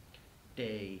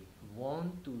 they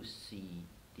want to see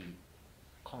the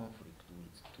conflict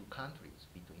with two countries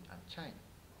between and China.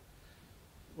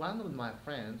 One of my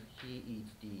friends, he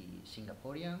is the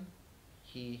Singaporean.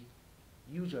 He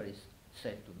usually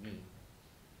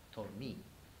told me,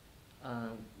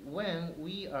 when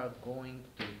we are going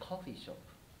to coffee shop,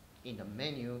 in the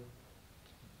menu,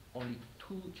 only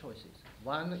two choices.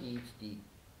 One is the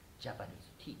Japanese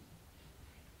tea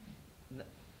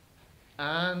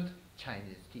and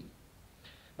Chinese tea.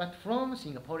 But from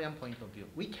Singaporean point of view,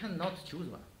 we cannot choose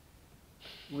one.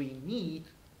 We need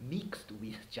mixed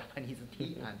with Japanese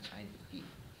tea and Chinese tea.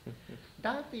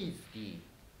 That is the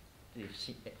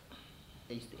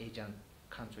East Asian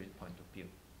country's point of view.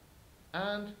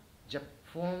 And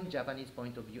from Japanese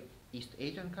point of view, East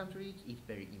Asian countries is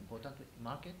very important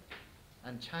market,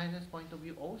 and China's point of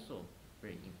view also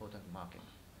very important market,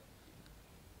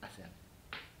 ASEAN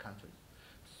countries.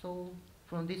 So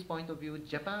from this point of view,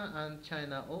 Japan and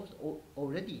China also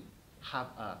already have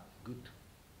a good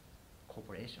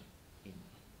cooperation in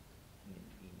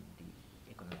the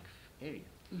economic area.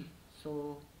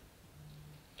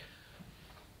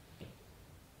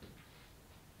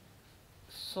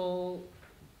 So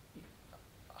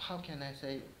how can I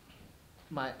say?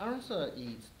 My answer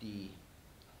is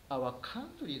our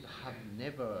countries have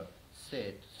never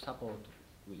said support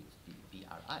with the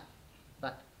BRI,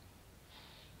 but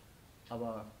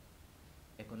our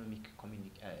economic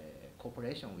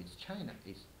cooperation with China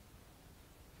is,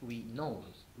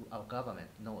 our government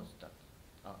knows that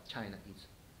China is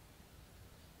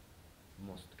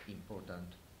most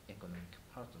important economic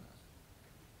partners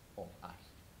of us.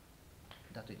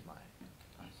 That is my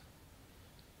answer.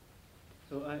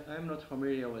 So I'm not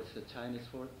familiar with the China's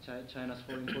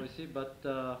foreign policy, but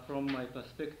from my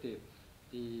perspective,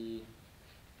 the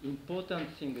important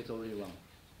thing is only one.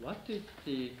 What is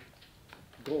the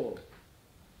goal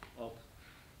of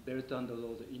Belt and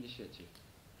Road Initiative?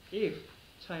 If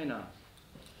China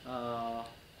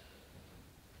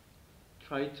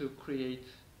try to create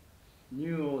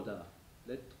new order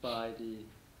led by the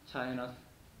China's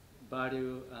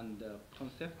value and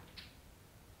concept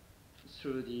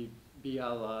through the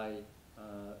BRI,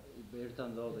 Belt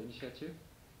and Road Initiative.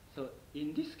 So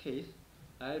in this case,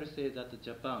 I will say that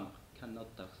Japan cannot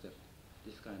accept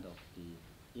this kind of the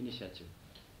initiative,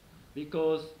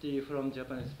 because from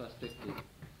Japanese perspective,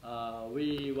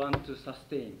 we want to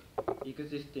sustain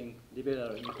existing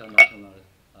liberal international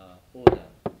order,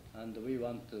 and we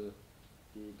want to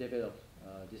develop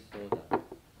this order.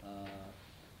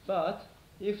 But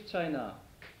if China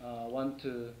want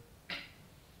to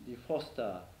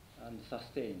foster and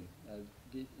sustain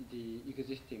the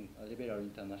existing liberal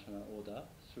international order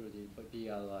through the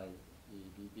BRI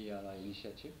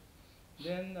initiative,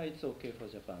 then it's okay for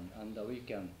Japan, and we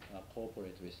can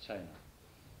cooperate with China.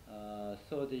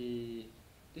 So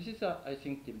this is, I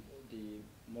think, the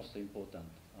most important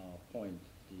point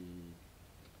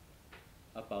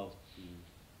about the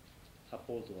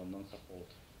support or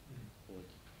non-support for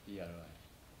the BRI.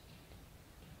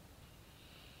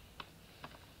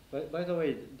 By the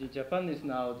way, Japan is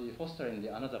now fostering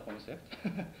another concept,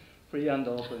 free and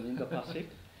open Indo-Pacific,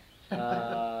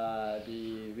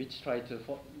 which try to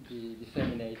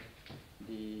disseminate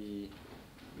the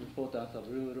importance of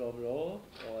rule of law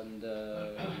and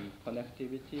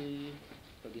connectivity,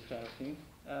 for this kind of thing.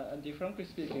 And frankly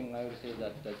speaking, I would say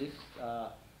that this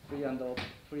free and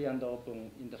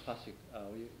open Indo-Pacific,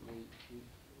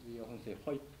 we often say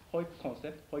HOIP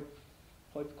concept.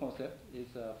 HOIP concept is,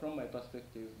 from my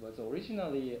perspective, was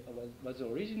originally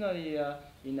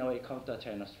in a way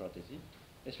counter-China strategy,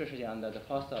 especially under the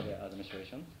first Abe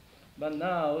administration. But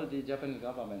now the Japanese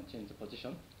government changed the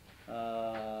position.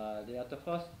 At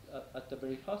the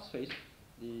very first phase,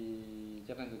 the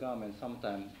Japanese government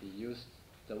sometimes used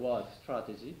the word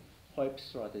strategy, HOIP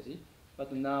strategy.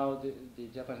 But now the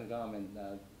Japanese government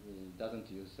doesn't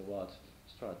use the word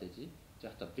strategy,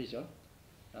 just a vision.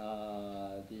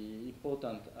 The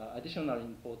additional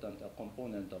important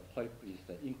component of HOIP is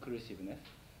the inclusiveness.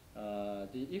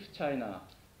 If China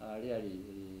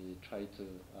really try to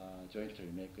jointly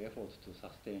make efforts to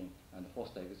sustain and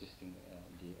foster existing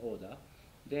the order,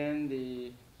 then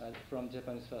from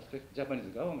Japanese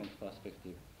government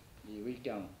perspective, we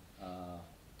can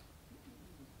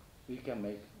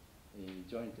make a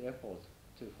joint effort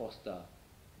to foster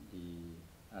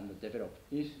and develop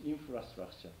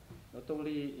infrastructure, not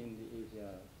only in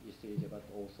the East Asia, but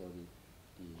also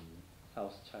the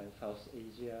South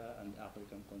Asia and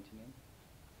African continent.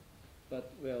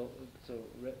 But well, so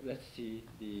let's see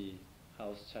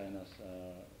how China's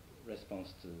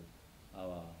response to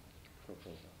our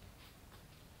proposal.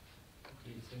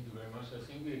 Okay, thank you very much. I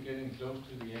think we're getting close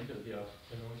to the end of the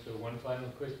afternoon. So one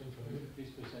final question from you.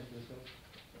 Please present yourself.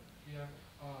 Yeah.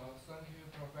 Thank you,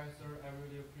 Professor. I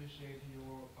really appreciate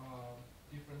your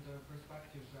different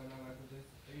perspectives and this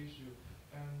issue.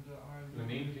 And your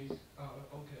name, please.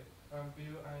 Okay. I'm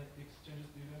Bøje, an exchange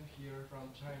student here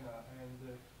from China and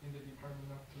in the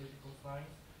Department of Political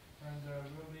Science. And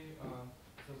really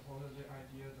supported the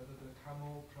idea that the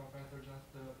Kamo professor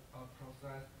just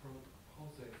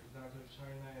proposes that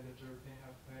China and Japan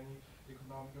have any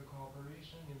economic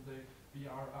cooperation in the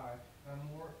BRI. And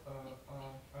more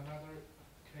another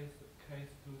case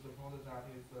to support that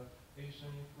is the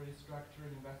Asian Infrastructure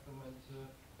Investment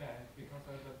Bank, because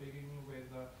at the beginning with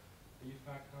the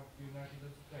effect of the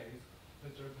United States, the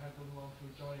Japan don't want to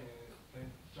join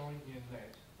in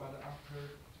it. But after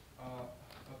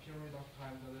a period of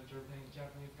time, the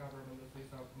Japanese government sees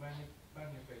many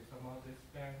benefits among this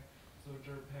ban, so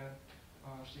Japan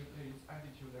shifted its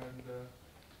attitude and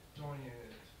joined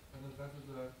it. And that is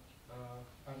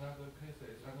another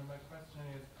cases. And my question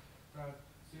is that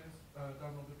since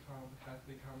Donald Trump has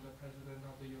become the president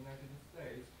of the United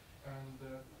States, and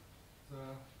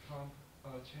the Trump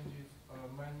changes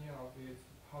many of its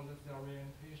policy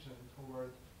orientation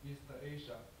toward East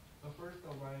Asia. The first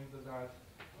one is that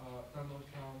Donald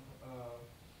Trump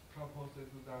proposes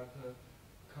that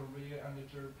Korea and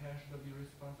Japan should be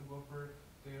responsible for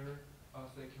their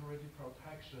security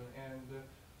protection and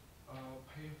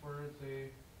pay for the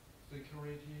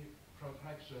security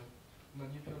protection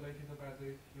manipulated by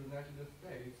the United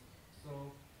States.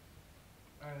 So,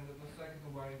 and the second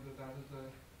one is that the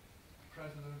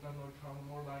President Donald Trump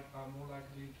more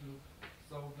likely to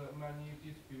solve the many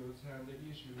disputes and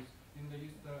issues in the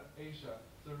East Asia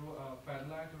through a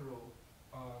bilateral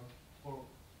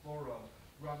forum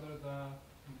rather than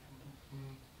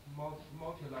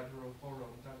multilateral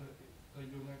forum that the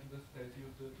United States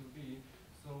used to be.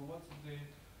 So what's the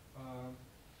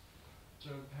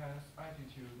Japan's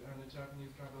attitude and the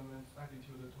Japanese government's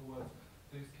attitude towards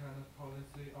this kind of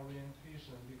policy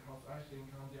orientation? Because I think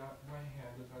on the one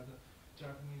hand that the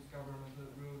Japanese government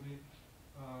really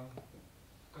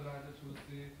glad to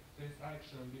see this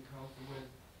action, because with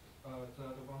the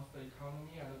advanced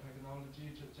economy and the technology,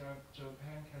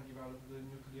 Japan can develop the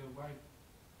nuclear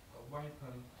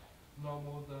weapon no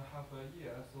more than half a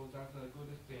year, so that's a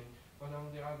good thing. But on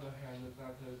the other hand,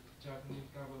 that the Japanese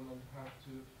government have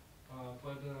to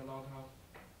burden a lot of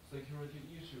security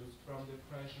issues from the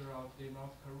pressure of the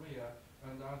North Korea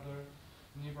and other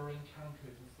neighboring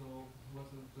countries. So what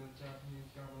is the Japanese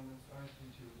government's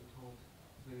attitude towards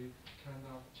the kind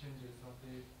of changes of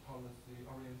the policy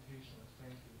orientation?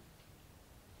 Thank you.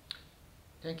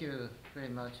 Thank you very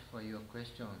much for your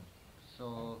question.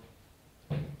 So,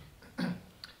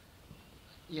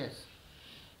 yes,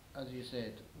 as you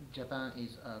said, Japan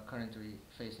is currently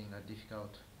facing a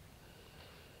difficult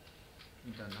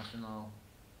international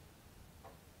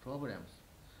problems.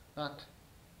 But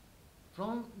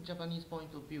from Japanese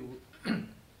point of view,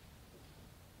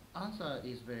 answer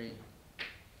is very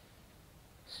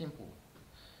simple.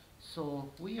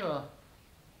 So we are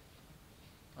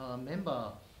a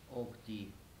member of the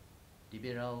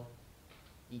liberal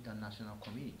international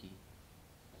community.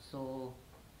 So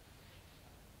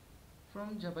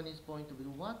from Japanese point of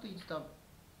view, what is the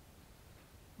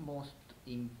most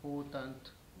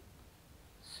important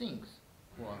things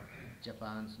for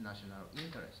Japan's national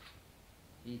interest?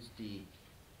 Is the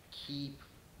keep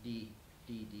the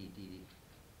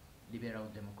liberal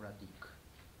democratic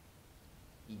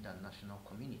international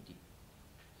community.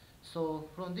 So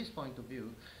from this point of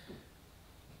view,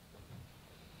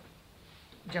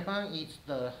 Japan is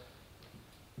the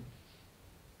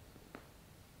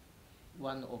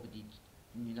one of the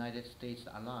United States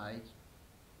allies,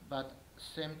 but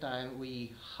same time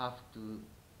we have to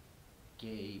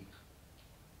give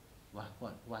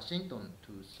Washington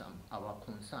to some our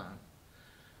concern,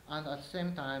 and at the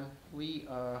same time we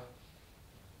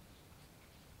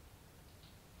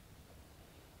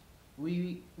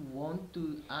want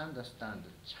to understand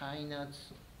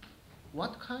China's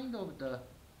what kind of the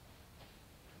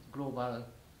global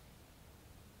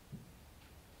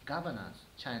governance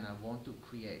China want to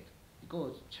create,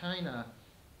 because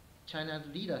China's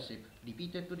leadership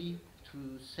repeatedly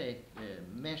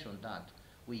mentioned that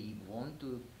we want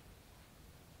to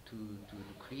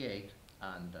create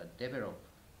and develop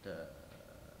the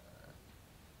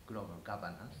global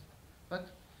governance. But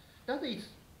that is,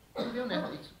 to be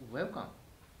honest, it's welcome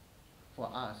for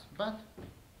us, but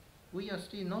we are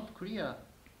still not clear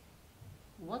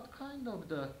what kind of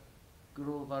the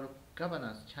global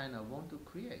governance China want to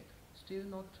create. Still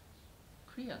not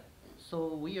clear.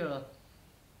 So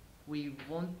we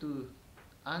want to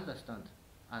understand,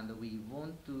 and we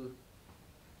want to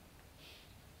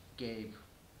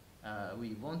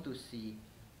we want to see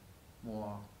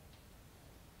more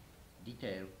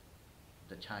detail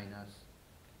the China's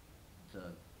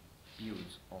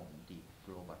views on the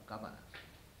global governance.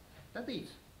 That is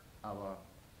our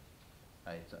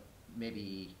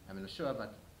maybe I'm not sure,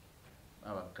 but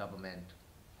our government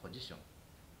position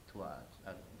towards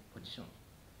position.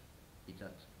 Is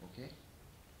that okay?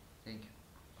 Thank you.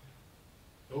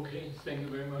 Okay, thank you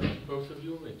very much, both of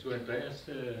you, and to Andreas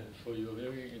for your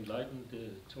very enlightened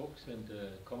talks and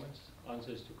comments,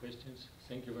 answers to questions.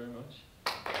 Thank you very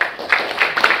much.